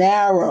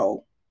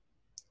narrow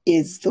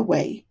is the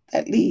way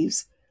that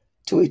leads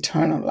to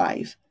eternal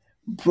life.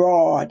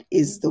 Broad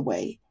is the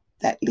way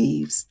that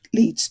leads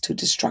to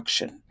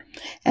destruction.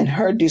 And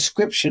her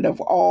description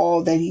of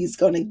all that he's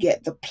going to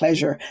get, the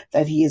pleasure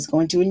that he is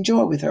going to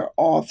enjoy with her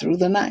all through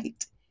the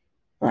night,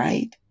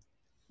 right?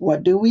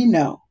 What do we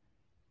know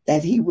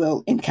that he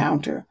will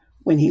encounter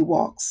when he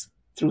walks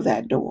through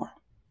that door?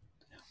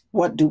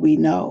 What do we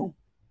know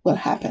will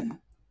happen?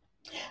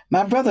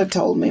 My brother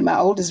told me, my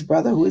oldest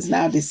brother, who is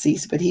now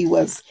deceased, but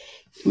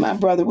my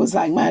brother was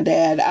like my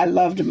dad. I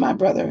loved my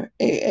brother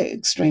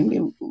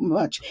extremely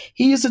much.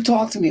 He used to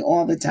talk to me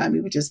all the time. He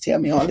would just tell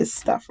me all this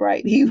stuff,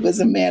 right? He was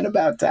a man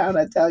about town,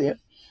 I tell you.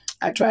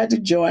 I tried to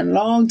join a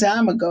long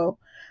time ago,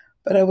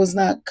 but I was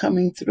not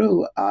coming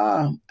through.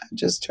 I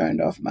just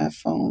turned off my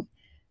phone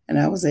and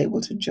I was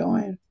able to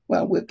join.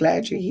 Well, we're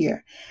glad you're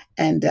here.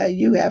 And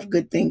you have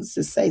good things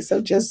to say.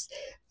 So just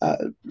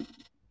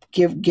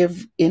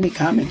give any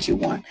comments you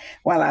want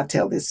while I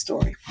tell this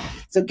story.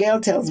 So Gail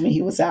tells me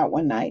he was out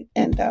one night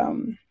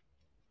and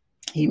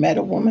he met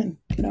a woman,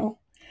 and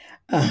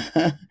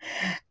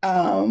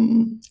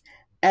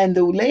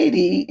the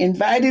lady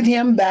invited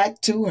him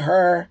back to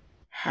her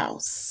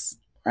house,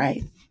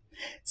 right?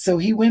 So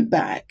he went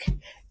back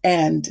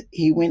and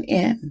he went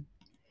in.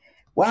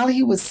 While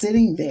he was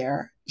sitting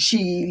there,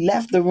 she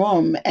left the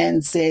room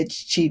and said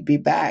she'd be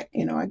back.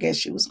 I guess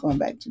she was going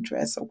back to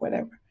dress or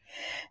whatever.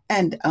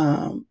 And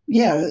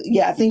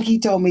I think he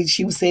told me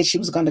said she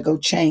was going to go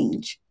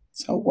change.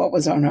 So what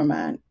was on her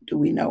mind? Do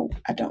we know?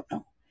 I don't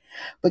know.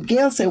 But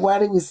Gail said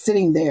while he was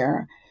sitting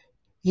there,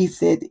 he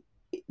said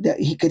that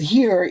he could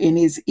hear in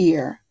his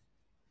ear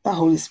the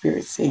Holy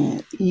Spirit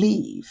saying,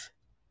 "Leave."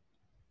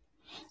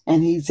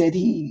 And he said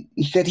he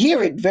could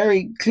hear it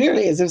very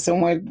clearly as if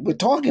someone were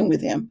talking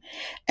with him.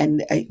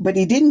 But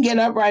he didn't get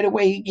up right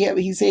away.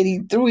 He said he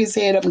threw his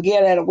head up and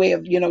Gail had a way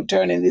of,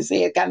 turning his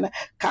head, kind of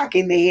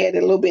cocking the head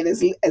a little bit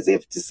as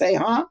if to say,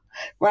 huh?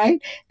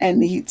 Right?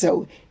 And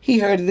so he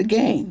heard it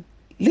again,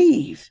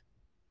 "Leave."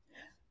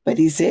 But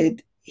he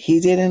said he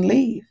didn't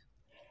leave.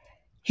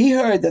 He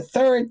heard the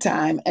third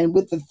time, and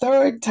with the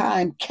third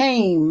time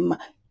came,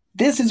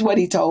 this is what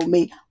he told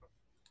me.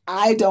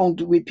 I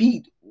don't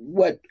repeat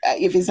what,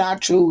 if it's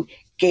not true,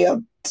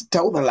 Gail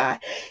told a lie.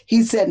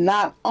 He said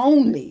not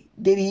only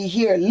did he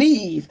hear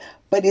 "leave,"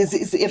 but it's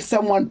as if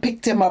someone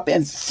picked him up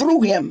and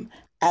threw him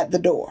at the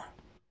door.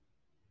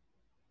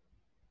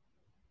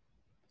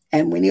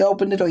 And when he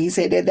opened the door, he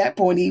said at that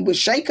point he was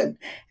shaken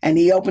and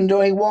he opened the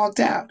door, he walked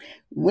out.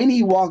 When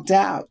he walked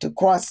out to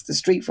cross the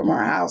street from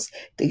our house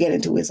to get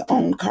into his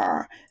own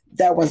car,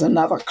 there was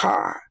another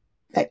car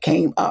that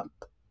came up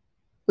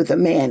with a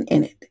man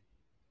in it.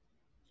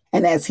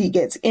 And as he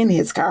gets in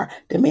his car,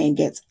 the man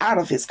gets out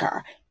of his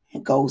car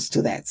and goes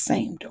to that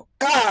same door.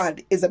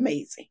 God is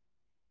amazing.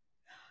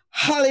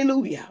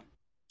 Hallelujah.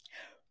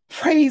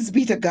 Praise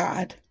be to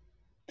God.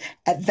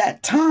 At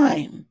that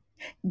time,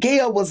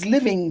 Gail was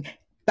living,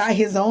 by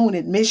his own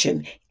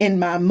admission, in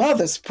my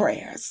mother's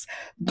prayers.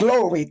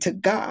 Glory to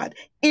God.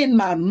 In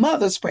my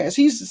mother's prayers.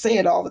 He used to say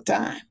it all the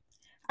time.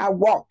 I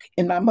walk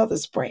in my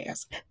mother's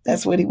prayers.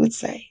 That's what he would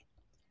say.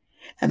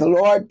 And the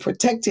Lord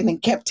protected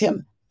and kept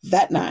him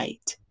that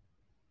night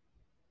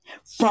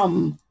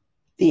from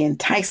the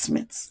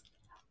enticements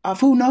of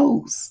who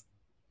knows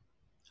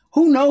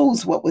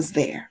what was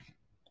there.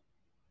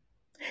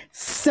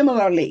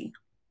 Similarly,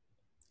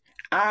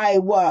 I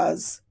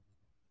was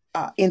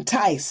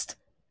enticed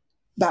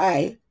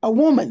by a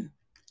woman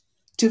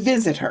to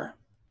visit her,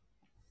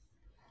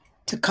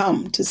 to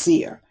come to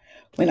see her.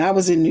 When I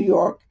was in New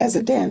York as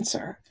a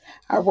dancer,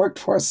 I worked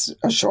for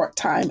a short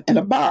time in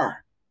a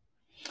bar,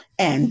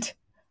 and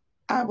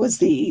I was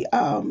the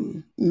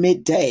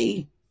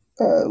midday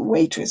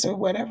waitress or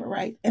whatever,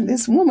 right? And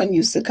this woman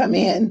used to come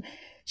in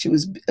She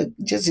was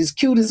just as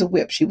cute as a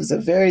whip. She was a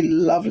very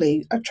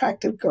lovely,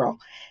 attractive girl.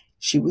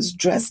 She was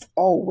dressed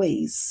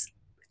always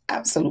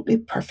absolutely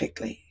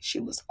perfectly. She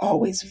was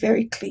always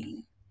very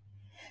clean.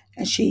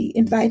 And she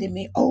invited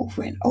me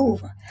over and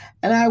over.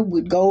 And I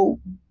would go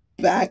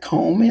back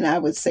home and I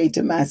would say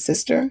to my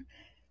sister,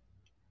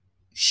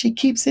 she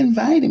keeps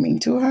inviting me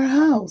to her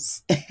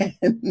house.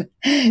 And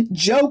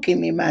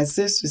jokingly, my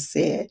sister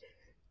said,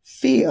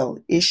 Phil,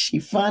 is she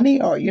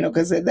funny? Or,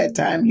 because at that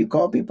time you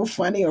call people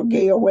funny or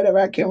gay or whatever.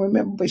 I can't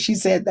remember. But she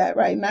said that,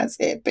 right? And I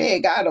said,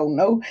 Peg, I don't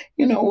know.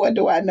 What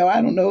do I know?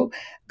 I don't know.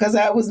 Because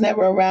I was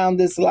never around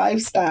this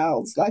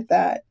lifestyles like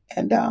that.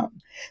 And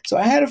so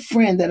I had a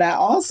friend that I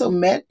also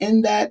met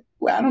in that.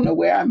 Well, I don't know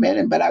where I met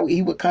him, but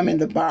he would come in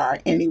the bar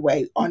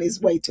anyway on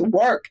his way to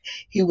work.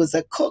 He was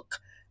a cook,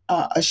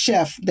 a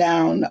chef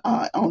down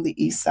on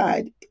the east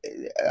side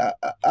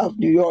of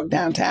New York,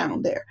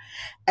 downtown there.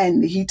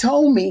 And he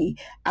told me,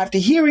 after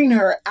hearing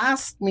her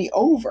ask me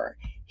over,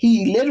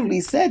 he literally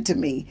said to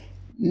me,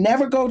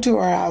 never go to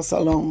her house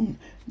alone.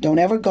 Don't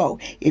ever go.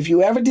 If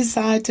you ever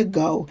decide to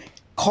go,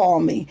 call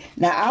me.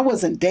 Now, I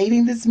wasn't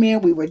dating this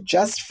man. We were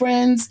just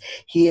friends.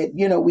 He had,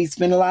 we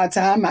spent a lot of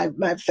time.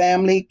 My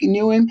family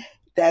knew him.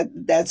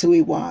 That's who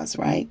he was,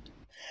 right?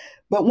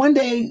 But one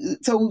day,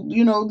 so,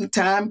 the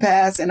time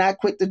passed and I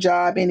quit the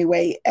job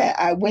anyway.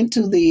 I went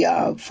to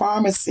the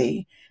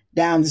pharmacy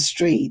down the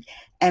street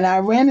and I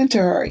ran into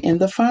her in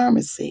the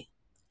pharmacy.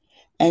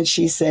 And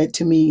she said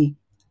to me,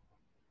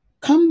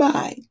 come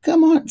by,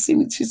 come on, see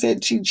me. She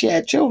said she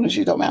had children.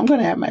 She told me, I'm going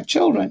to have my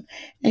children.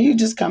 And you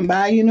just come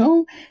by,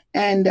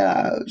 And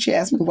she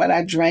asked me what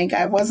I drank.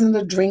 I wasn't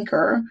a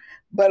drinker.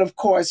 But of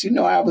course,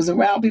 I was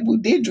around people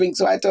who did drink.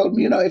 So I told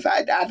them, if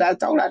I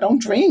told her I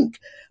don't drink.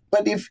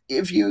 But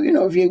if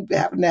you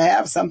happen to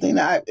have something,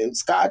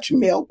 scotch,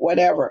 milk,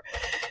 whatever,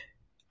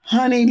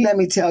 honey, let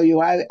me tell you,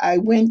 I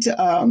went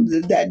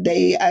that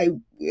day.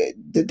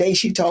 The day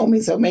she told me,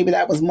 so maybe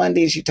that was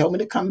Monday. She told me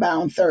to come by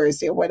on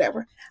Thursday or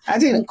whatever. I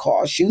didn't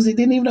call Shoes. It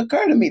didn't even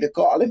occur to me to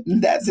call him.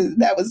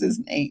 That was his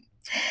name.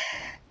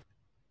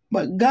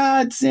 But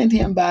God sent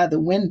him by the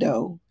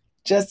window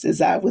just as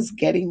I was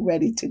getting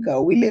ready to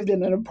go. We lived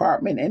in an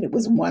apartment and it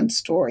was 1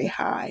 story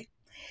high.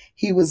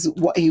 He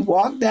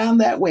walked down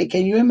that way.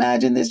 Can you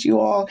imagine this, you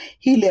all?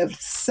 He lived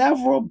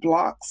several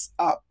blocks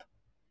up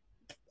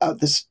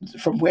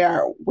from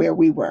where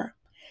we were.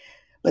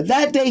 But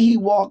that day he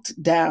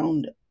walked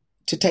down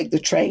to take the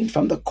train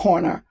from the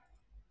corner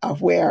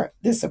of where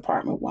this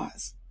apartment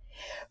was.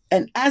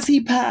 And as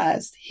he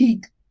passed,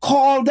 he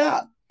called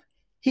up.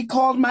 He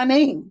called my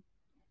name.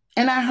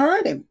 And I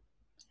heard him.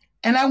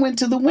 And I went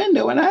to the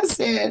window and I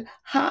said,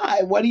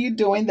 hi, what are you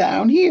doing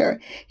down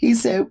here? He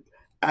said,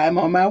 I'm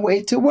on my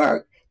way to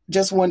work.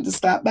 Just wanted to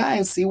stop by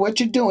and see what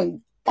you're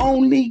doing.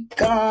 Only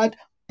God,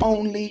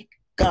 only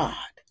God.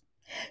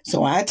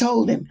 So I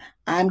told him,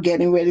 I'm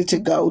getting ready to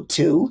go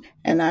too.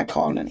 And I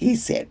called him. He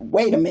said,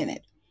 wait a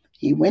minute.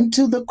 He went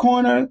to the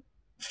corner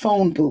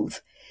phone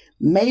booth,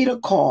 made a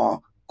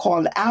call,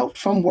 called out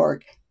from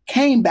work,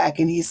 came back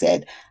and he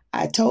said,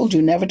 I told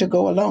you never to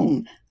go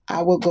alone.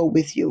 I will go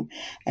with you.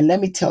 And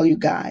let me tell you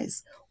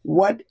guys,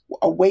 what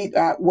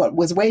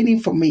was waiting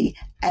for me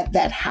at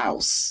that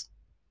house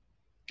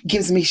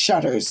gives me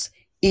shudders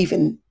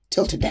even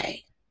till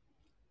today.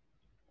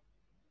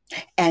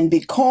 And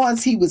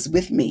because he was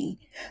with me,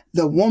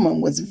 the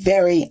woman was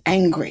very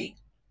angry.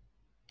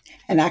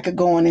 And I could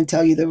go on and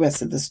tell you the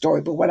rest of the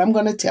story. But what I'm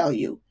going to tell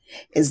you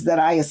is that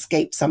I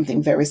escaped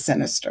something very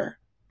sinister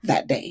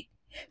that day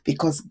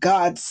because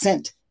God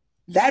sent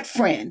that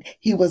friend.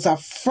 He was a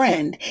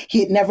friend. He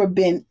had never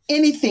been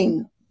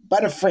anything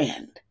but a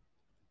friend.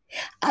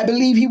 I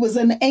believe he was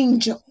an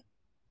angel.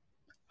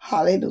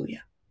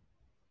 Hallelujah.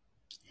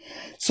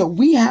 So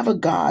we have a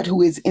God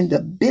who is in the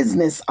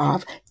business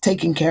of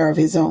taking care of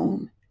his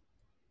own.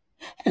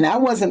 And I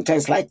wasn't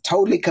just like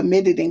totally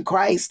committed in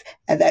Christ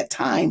at that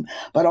time,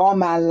 but all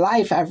my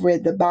life I've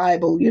read the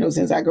Bible,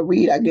 since I could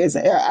read. I guess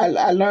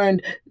I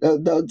learned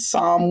the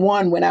Psalm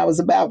 1 when I was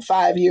about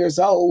 5 years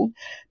old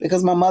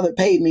because my mother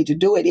paid me to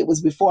do it. It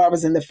was before I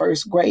was in the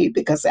first grade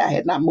because I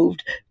had not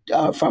moved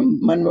from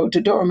Monroe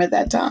to Durham at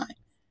that time.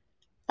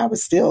 I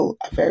was still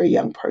a very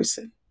young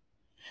person.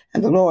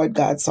 And the Lord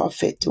God saw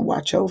fit to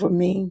watch over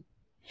me.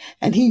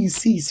 And he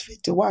sees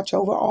fit to watch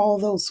over all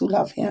those who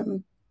love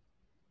him.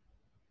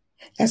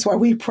 That's why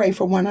we pray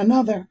for one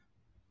another.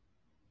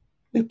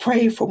 We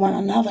pray for one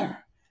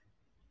another.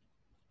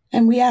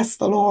 And we ask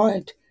the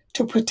Lord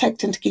to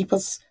protect and to keep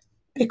us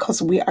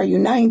because we are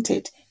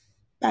united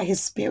by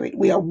his spirit.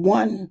 We are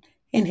one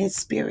in his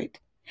spirit.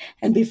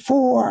 And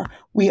before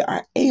we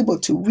are able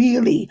to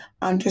really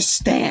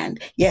understand,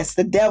 yes,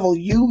 the devil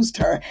used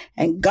her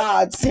and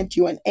God sent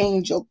you an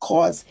angel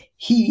because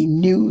he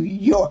knew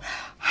your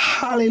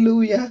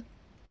hallelujah,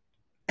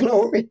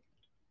 glory.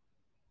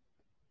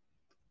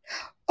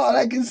 All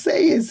I can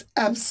say is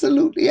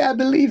absolutely, I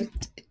believe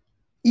it.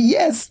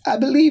 Yes, I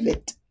believe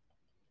it.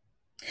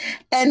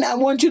 And I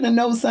want you to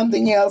know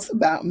something else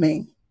about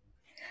me.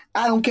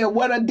 I don't care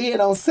what I did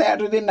on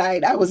Saturday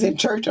night. I was in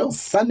church on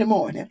Sunday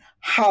morning.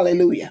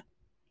 Hallelujah.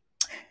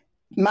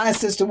 My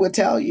sister will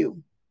tell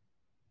you,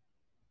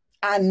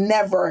 I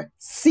never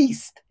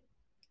ceased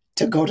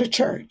to go to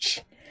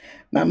church.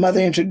 My mother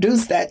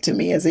introduced that to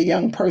me as a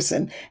young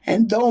person.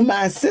 And though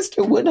my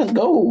sister wouldn't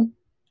go,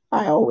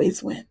 I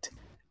always went.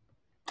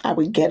 I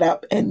would get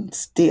up and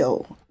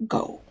still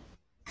go.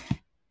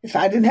 If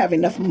I didn't have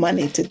enough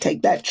money to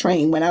take that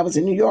train when I was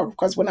in New York, of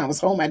course, when I was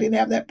home, I didn't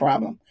have that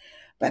problem.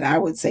 But I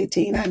would say,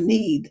 Tina, I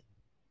need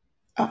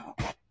a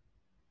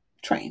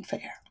train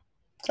fare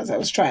because I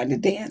was trying to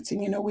dance.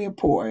 And, we're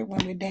poor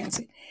when we're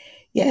dancing.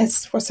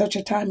 Yes, for such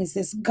a time as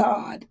this,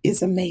 God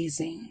is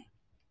amazing.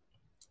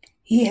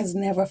 He has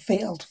never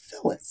failed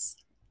Phyllis.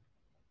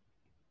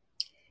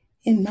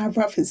 In my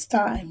roughest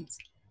times,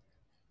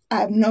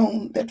 I've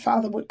known that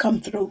Father would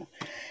come through.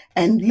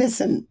 And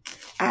listen,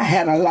 I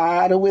had a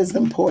lot of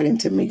wisdom poured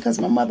into me because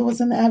my mother was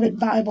an avid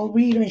Bible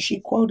reader and she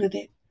quoted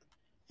it.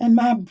 And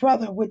my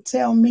brother would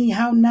tell me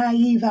how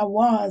naive I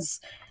was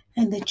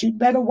and that you'd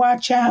better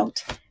watch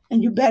out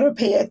and you better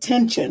pay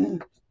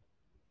attention.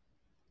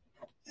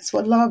 That's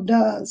what love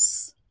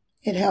does.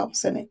 It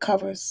helps and it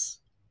covers.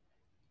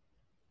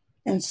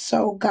 And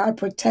so God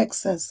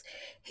protects us.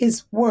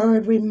 His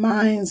word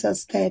reminds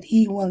us that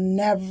he will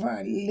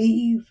never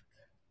leave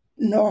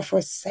nor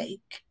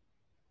forsake.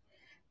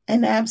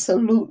 And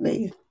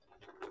absolutely,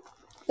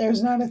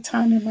 there's not a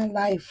time in my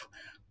life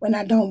when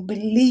I don't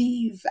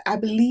believe. I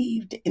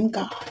believed in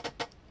God.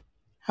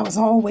 I was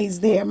always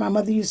there. My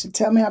mother used to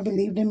tell me I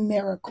believed in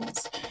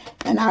miracles.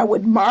 And I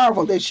would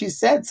marvel that she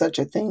said such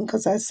a thing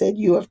because I said,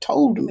 you have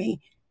told me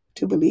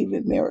to believe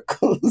in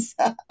miracles.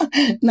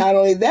 Not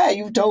only that,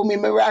 you've told me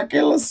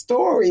miraculous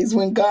stories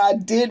when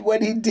God did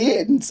what he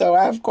did. And so,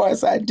 of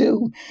course, I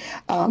do.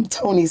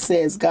 Tony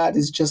says God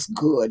is just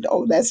good.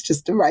 Oh, that's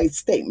just the right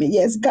statement.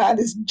 Yes, God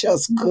is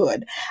just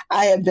good.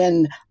 I have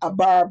been a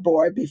bar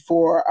boy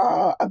before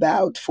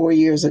about 4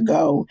 years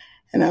ago.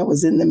 And I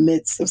was in the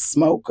midst of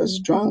smokers,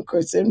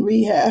 drunkards, and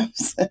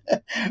rehabs.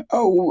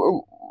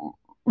 Oh,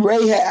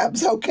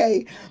 Rahabs,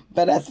 okay.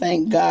 But I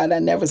thank God I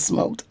never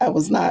smoked. I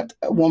was not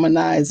a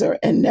womanizer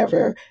and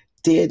never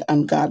did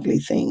ungodly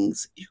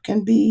things. You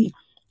can be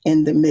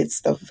in the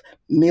midst of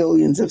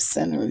millions of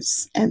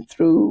sinners, and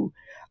through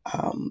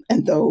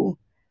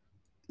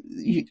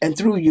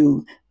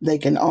you, they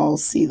can all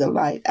see the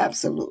light.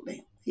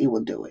 Absolutely, He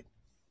will do it.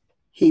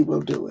 He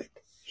will do it.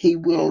 He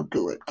will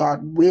do it. God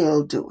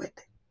will do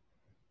it.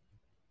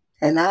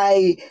 And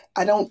I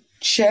don't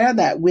share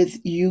that with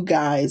you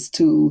guys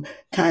to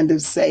kind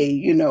of say,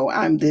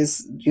 I'm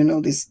this,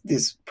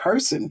 this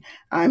person.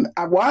 I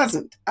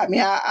wasn't. I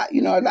mean,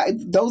 like,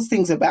 those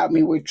things about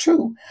me were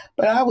true,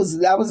 but I was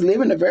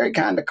living a very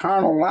kind of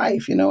carnal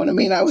life. You know what I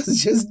mean? I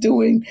was just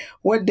doing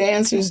what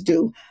dancers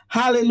do.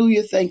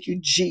 Hallelujah. Thank you,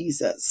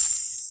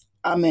 Jesus.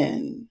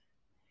 Amen.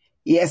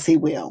 Yes, he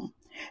will.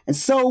 And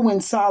so when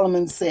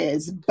Solomon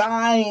says,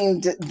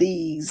 bind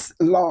these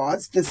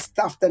laws, this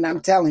stuff that I'm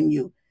telling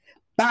you,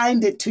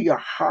 bind it to your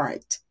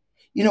heart.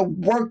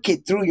 Work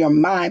it through your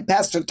mind.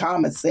 Pastor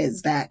Thomas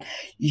says that.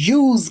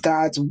 Use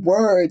God's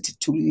word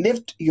to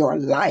lift your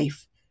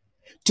life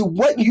to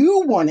what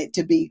you want it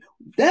to be.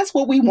 That's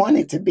what we want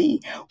it to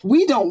be.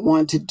 We don't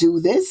want to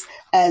do this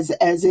as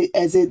it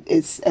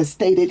is as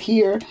stated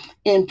here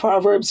in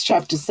Proverbs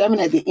chapter 7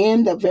 at the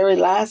end, the very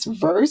last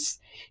verse.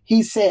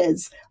 He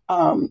says,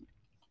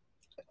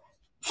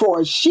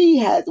 for she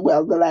has,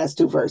 the last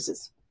two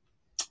verses.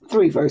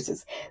 3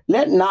 verses.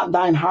 Let not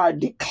thine heart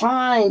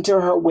decline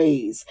to her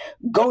ways.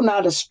 Go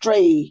not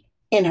astray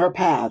in her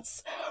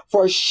paths.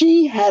 For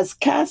she has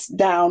cast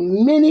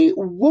down many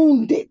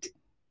wounded.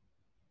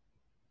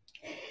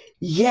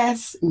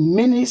 Yes,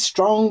 many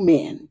strong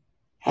men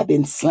have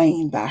been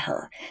slain by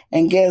her.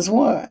 And guess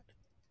what?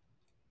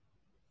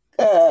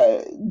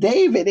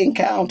 David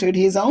encountered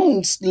his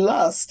own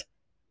lust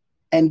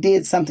and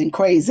did something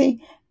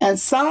crazy. And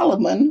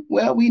Solomon,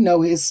 we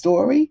know his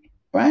story,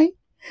 right?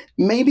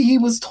 Maybe he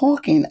was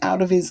talking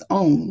out of his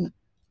own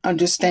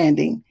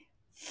understanding,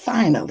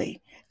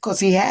 finally, because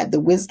he had the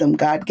wisdom.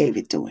 God gave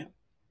it to him.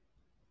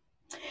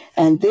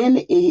 And then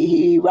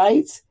he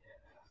writes,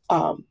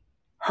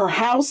 her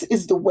house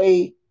is the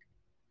way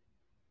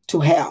to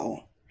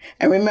hell.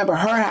 And remember,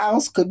 her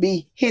house could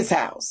be his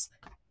house.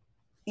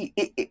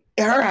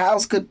 Her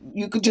house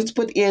you could just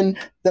put in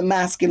the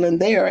masculine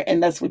there,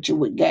 and that's what you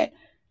would get.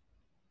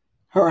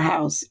 Her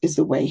house is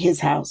the way, his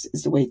house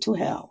is the way to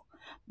hell,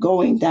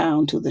 going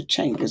down to the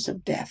chambers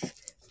of death.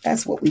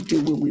 That's what we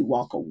do when we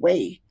walk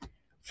away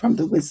from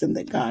the wisdom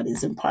that God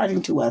is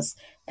imparting to us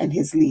and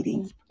his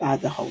leading by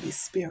the Holy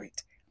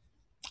Spirit.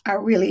 I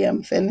really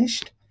am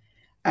finished.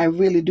 I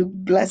really do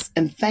bless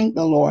and thank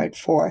the Lord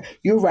for,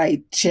 you're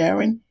right,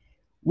 Sharon,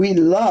 we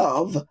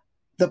love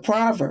the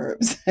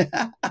Proverbs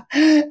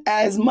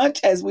as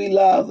much as we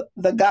love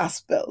the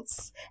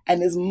Gospels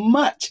and as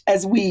much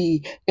as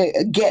we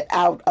get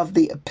out of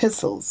the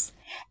epistles.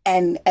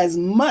 And as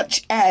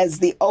much as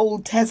the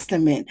Old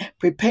Testament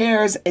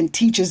prepares and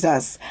teaches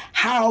us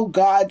how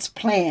God's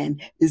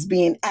plan is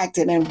being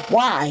acted and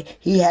why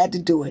he had to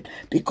do it,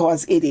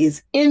 because it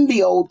is in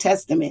the Old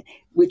Testament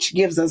which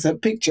gives us a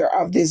picture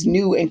of this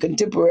new and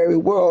contemporary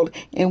world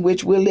in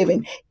which we're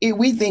living.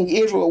 We think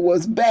Israel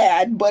was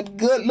bad, but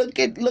good. Look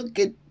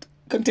at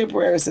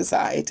contemporary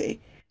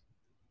society.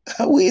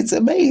 It's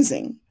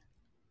amazing.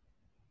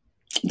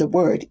 The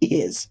word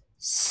is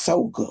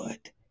so good.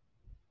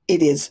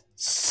 It is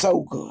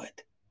so good.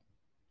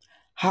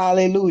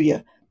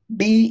 Hallelujah.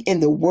 Be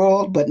in the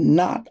world, but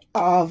not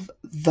of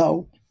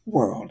the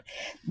world.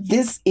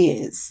 This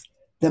is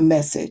the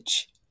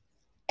message.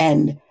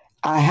 And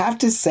I have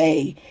to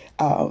say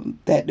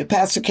that the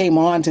pastor came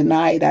on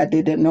tonight. I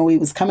didn't know he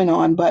was coming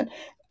on, but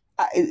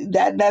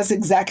that's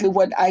exactly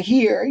what I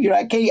hear.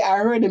 I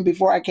heard him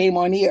before I came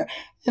on here.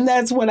 And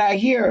that's what I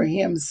hear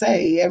him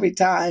say every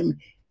time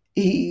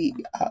he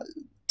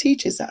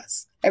teaches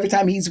us, every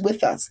time he's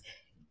with us.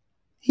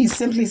 He's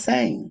simply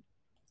saying,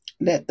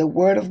 let the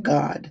word of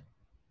God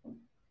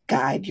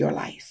guide your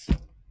life.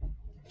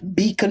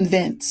 Be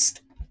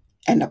convinced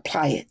and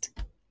apply it.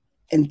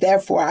 And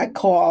therefore, I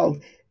call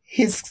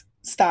his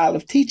style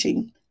of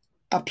teaching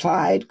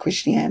applied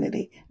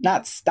Christianity.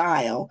 Not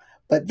style,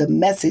 but the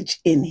message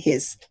in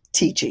his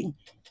teaching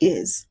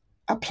is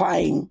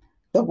applying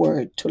the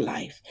word to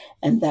life.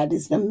 And that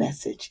is the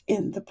message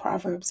in the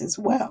Proverbs as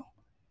well.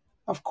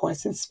 Of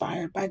course,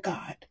 inspired by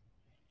God.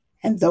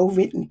 And though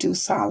written to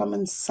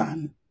Solomon's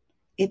son,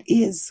 it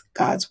is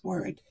God's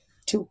word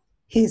to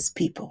his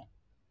people.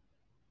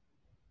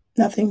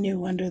 Nothing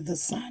new under the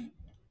sun.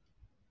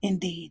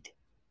 Indeed.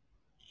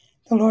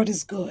 The Lord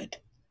is good.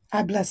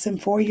 I bless him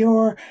for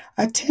your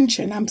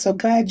attention. I'm so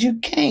glad you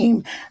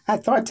came. I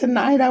thought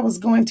tonight I was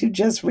going to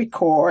just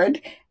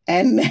record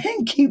and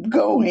keep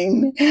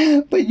going,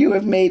 but you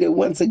have made it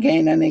once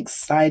again an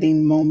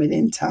exciting moment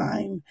in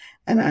time.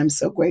 And I'm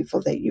so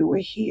grateful that you were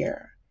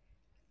here.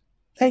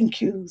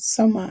 Thank you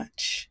so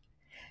much.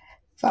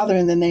 Father,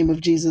 in the name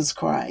of Jesus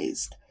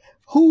Christ,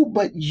 who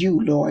but you,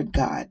 Lord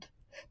God,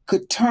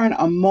 could turn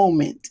a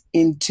moment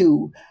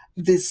into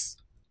this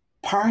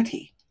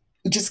party?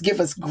 Just give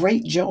us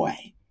great joy.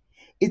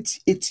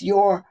 It's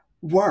your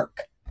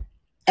work,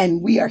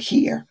 and we are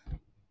here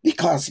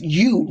because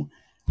you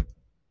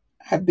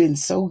have been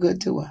so good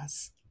to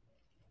us,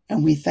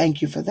 and we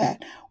thank you for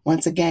that.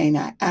 Once again,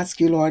 I ask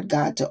you, Lord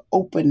God, to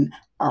open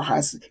our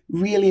hearts.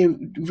 Really,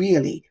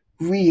 really,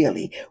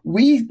 really.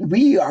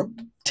 We are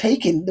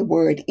taking the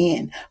word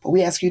in, but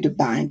we ask you to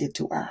bind it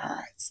to our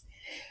hearts.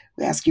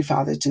 We ask you,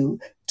 Father, to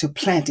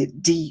plant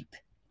it deep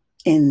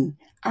in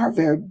our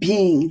very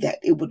being, that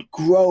it would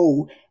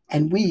grow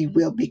and we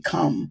will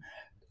become,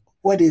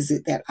 what is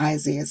it that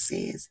Isaiah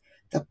says?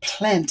 The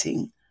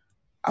planting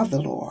of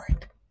the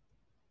Lord.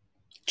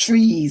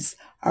 Trees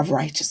of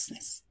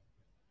righteousness.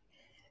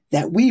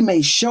 That we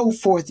may show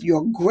forth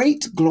your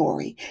great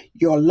glory,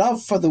 your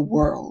love for the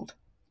world.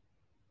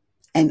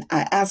 And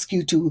I ask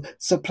you to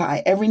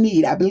supply every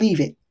need. I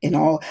believe it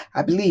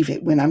I believe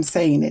it when I'm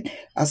saying it.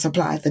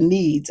 Supply the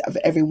needs of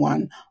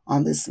everyone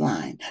on this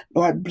line.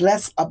 Lord,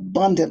 bless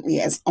abundantly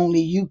as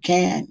only you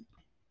can.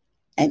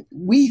 And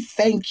we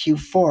thank you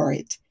for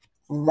it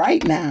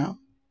right now,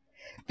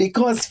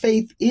 because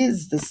faith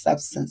is the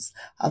substance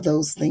of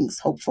those things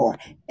hoped for.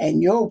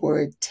 And your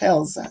word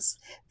tells us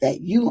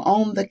that you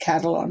own the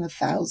cattle on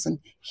 1,000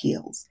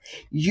 hills.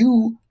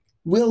 You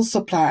will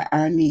supply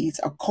our needs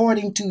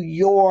according to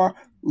your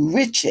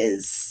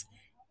riches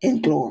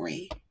in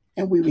glory.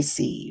 And we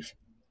receive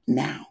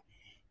now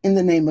in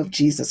the name of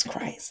Jesus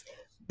Christ.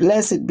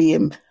 Blessed be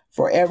him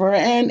forever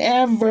and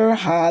ever.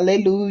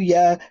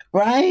 Hallelujah.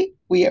 Right?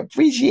 We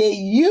appreciate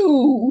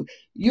you.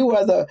 You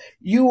are the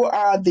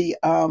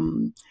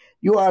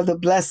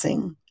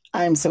blessing.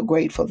 I am so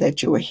grateful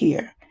that you are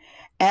here.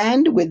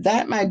 And with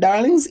that, my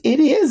darlings, it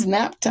is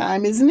nap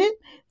time, isn't it?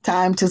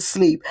 Time to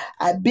sleep.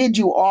 I bid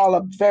you all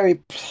a very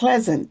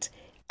pleasant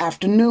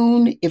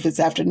afternoon, if it's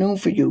afternoon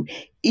for you,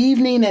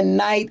 evening and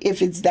night,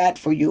 if it's that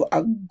for you,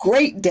 a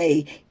great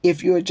day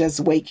if you're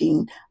just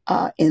waking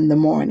in the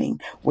morning.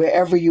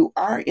 Wherever you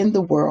are in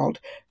the world,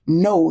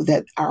 know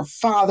that our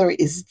Father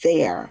is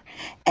there,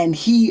 and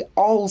he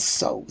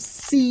also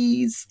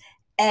sees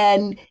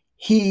and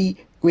he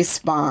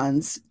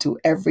responds to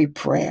every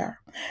prayer.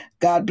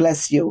 God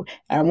bless you.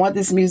 I want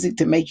this music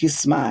to make you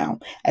smile.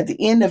 At the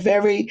end of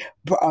every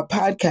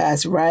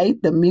podcast,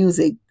 right? The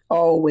music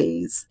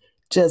always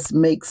just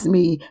makes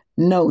me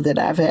know that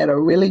I've had a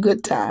really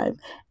good time.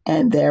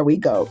 And there we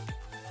go.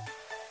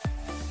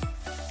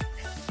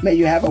 May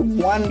you have a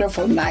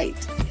wonderful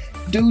night.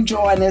 Do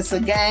join us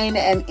again.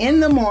 And in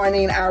the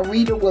morning, our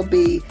reader will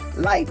be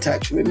Light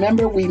Touch.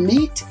 Remember, we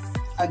meet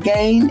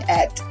again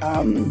at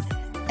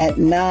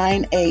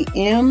 9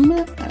 a.m.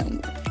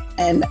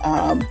 And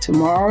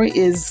tomorrow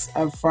is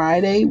a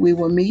Friday. We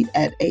will meet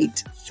at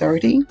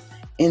 8:30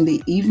 in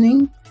the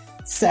evening.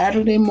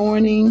 Saturday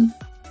morning,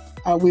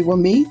 we will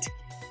meet.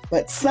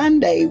 But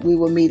Sunday, we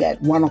will meet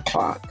at 1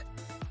 o'clock.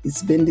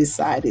 It's been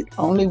decided.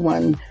 Only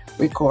one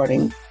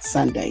recording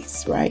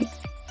Sundays, right?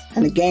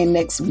 And again,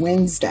 next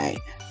Wednesday,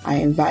 I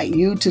invite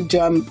you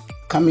to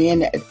come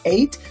in at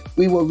 8.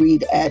 We will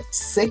read at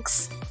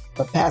 6.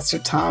 But Pastor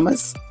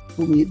Thomas,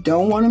 whom you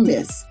don't want to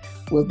miss,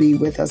 will be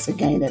with us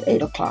again at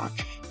 8 o'clock.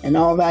 And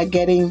all that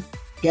get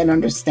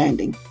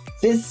understanding.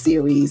 This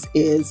series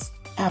is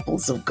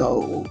Apples of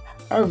Gold,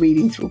 our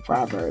reading through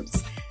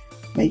Proverbs.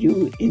 May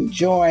you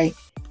enjoy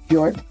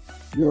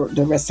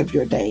the rest of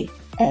your day,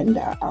 and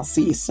I'll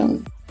see you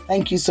soon.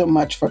 Thank you so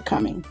much for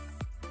coming.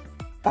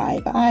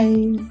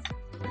 Bye-bye.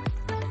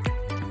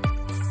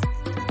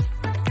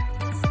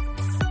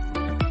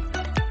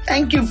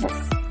 Thank you for...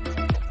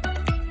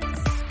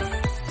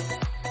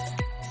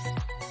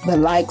 The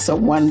likes are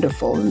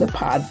wonderful, and the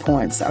pod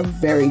points are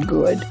very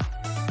good.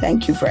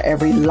 Thank you for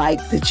every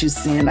like that you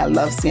send. I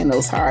love seeing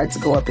those hearts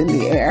go up in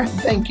the air.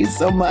 Thank you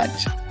so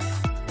much.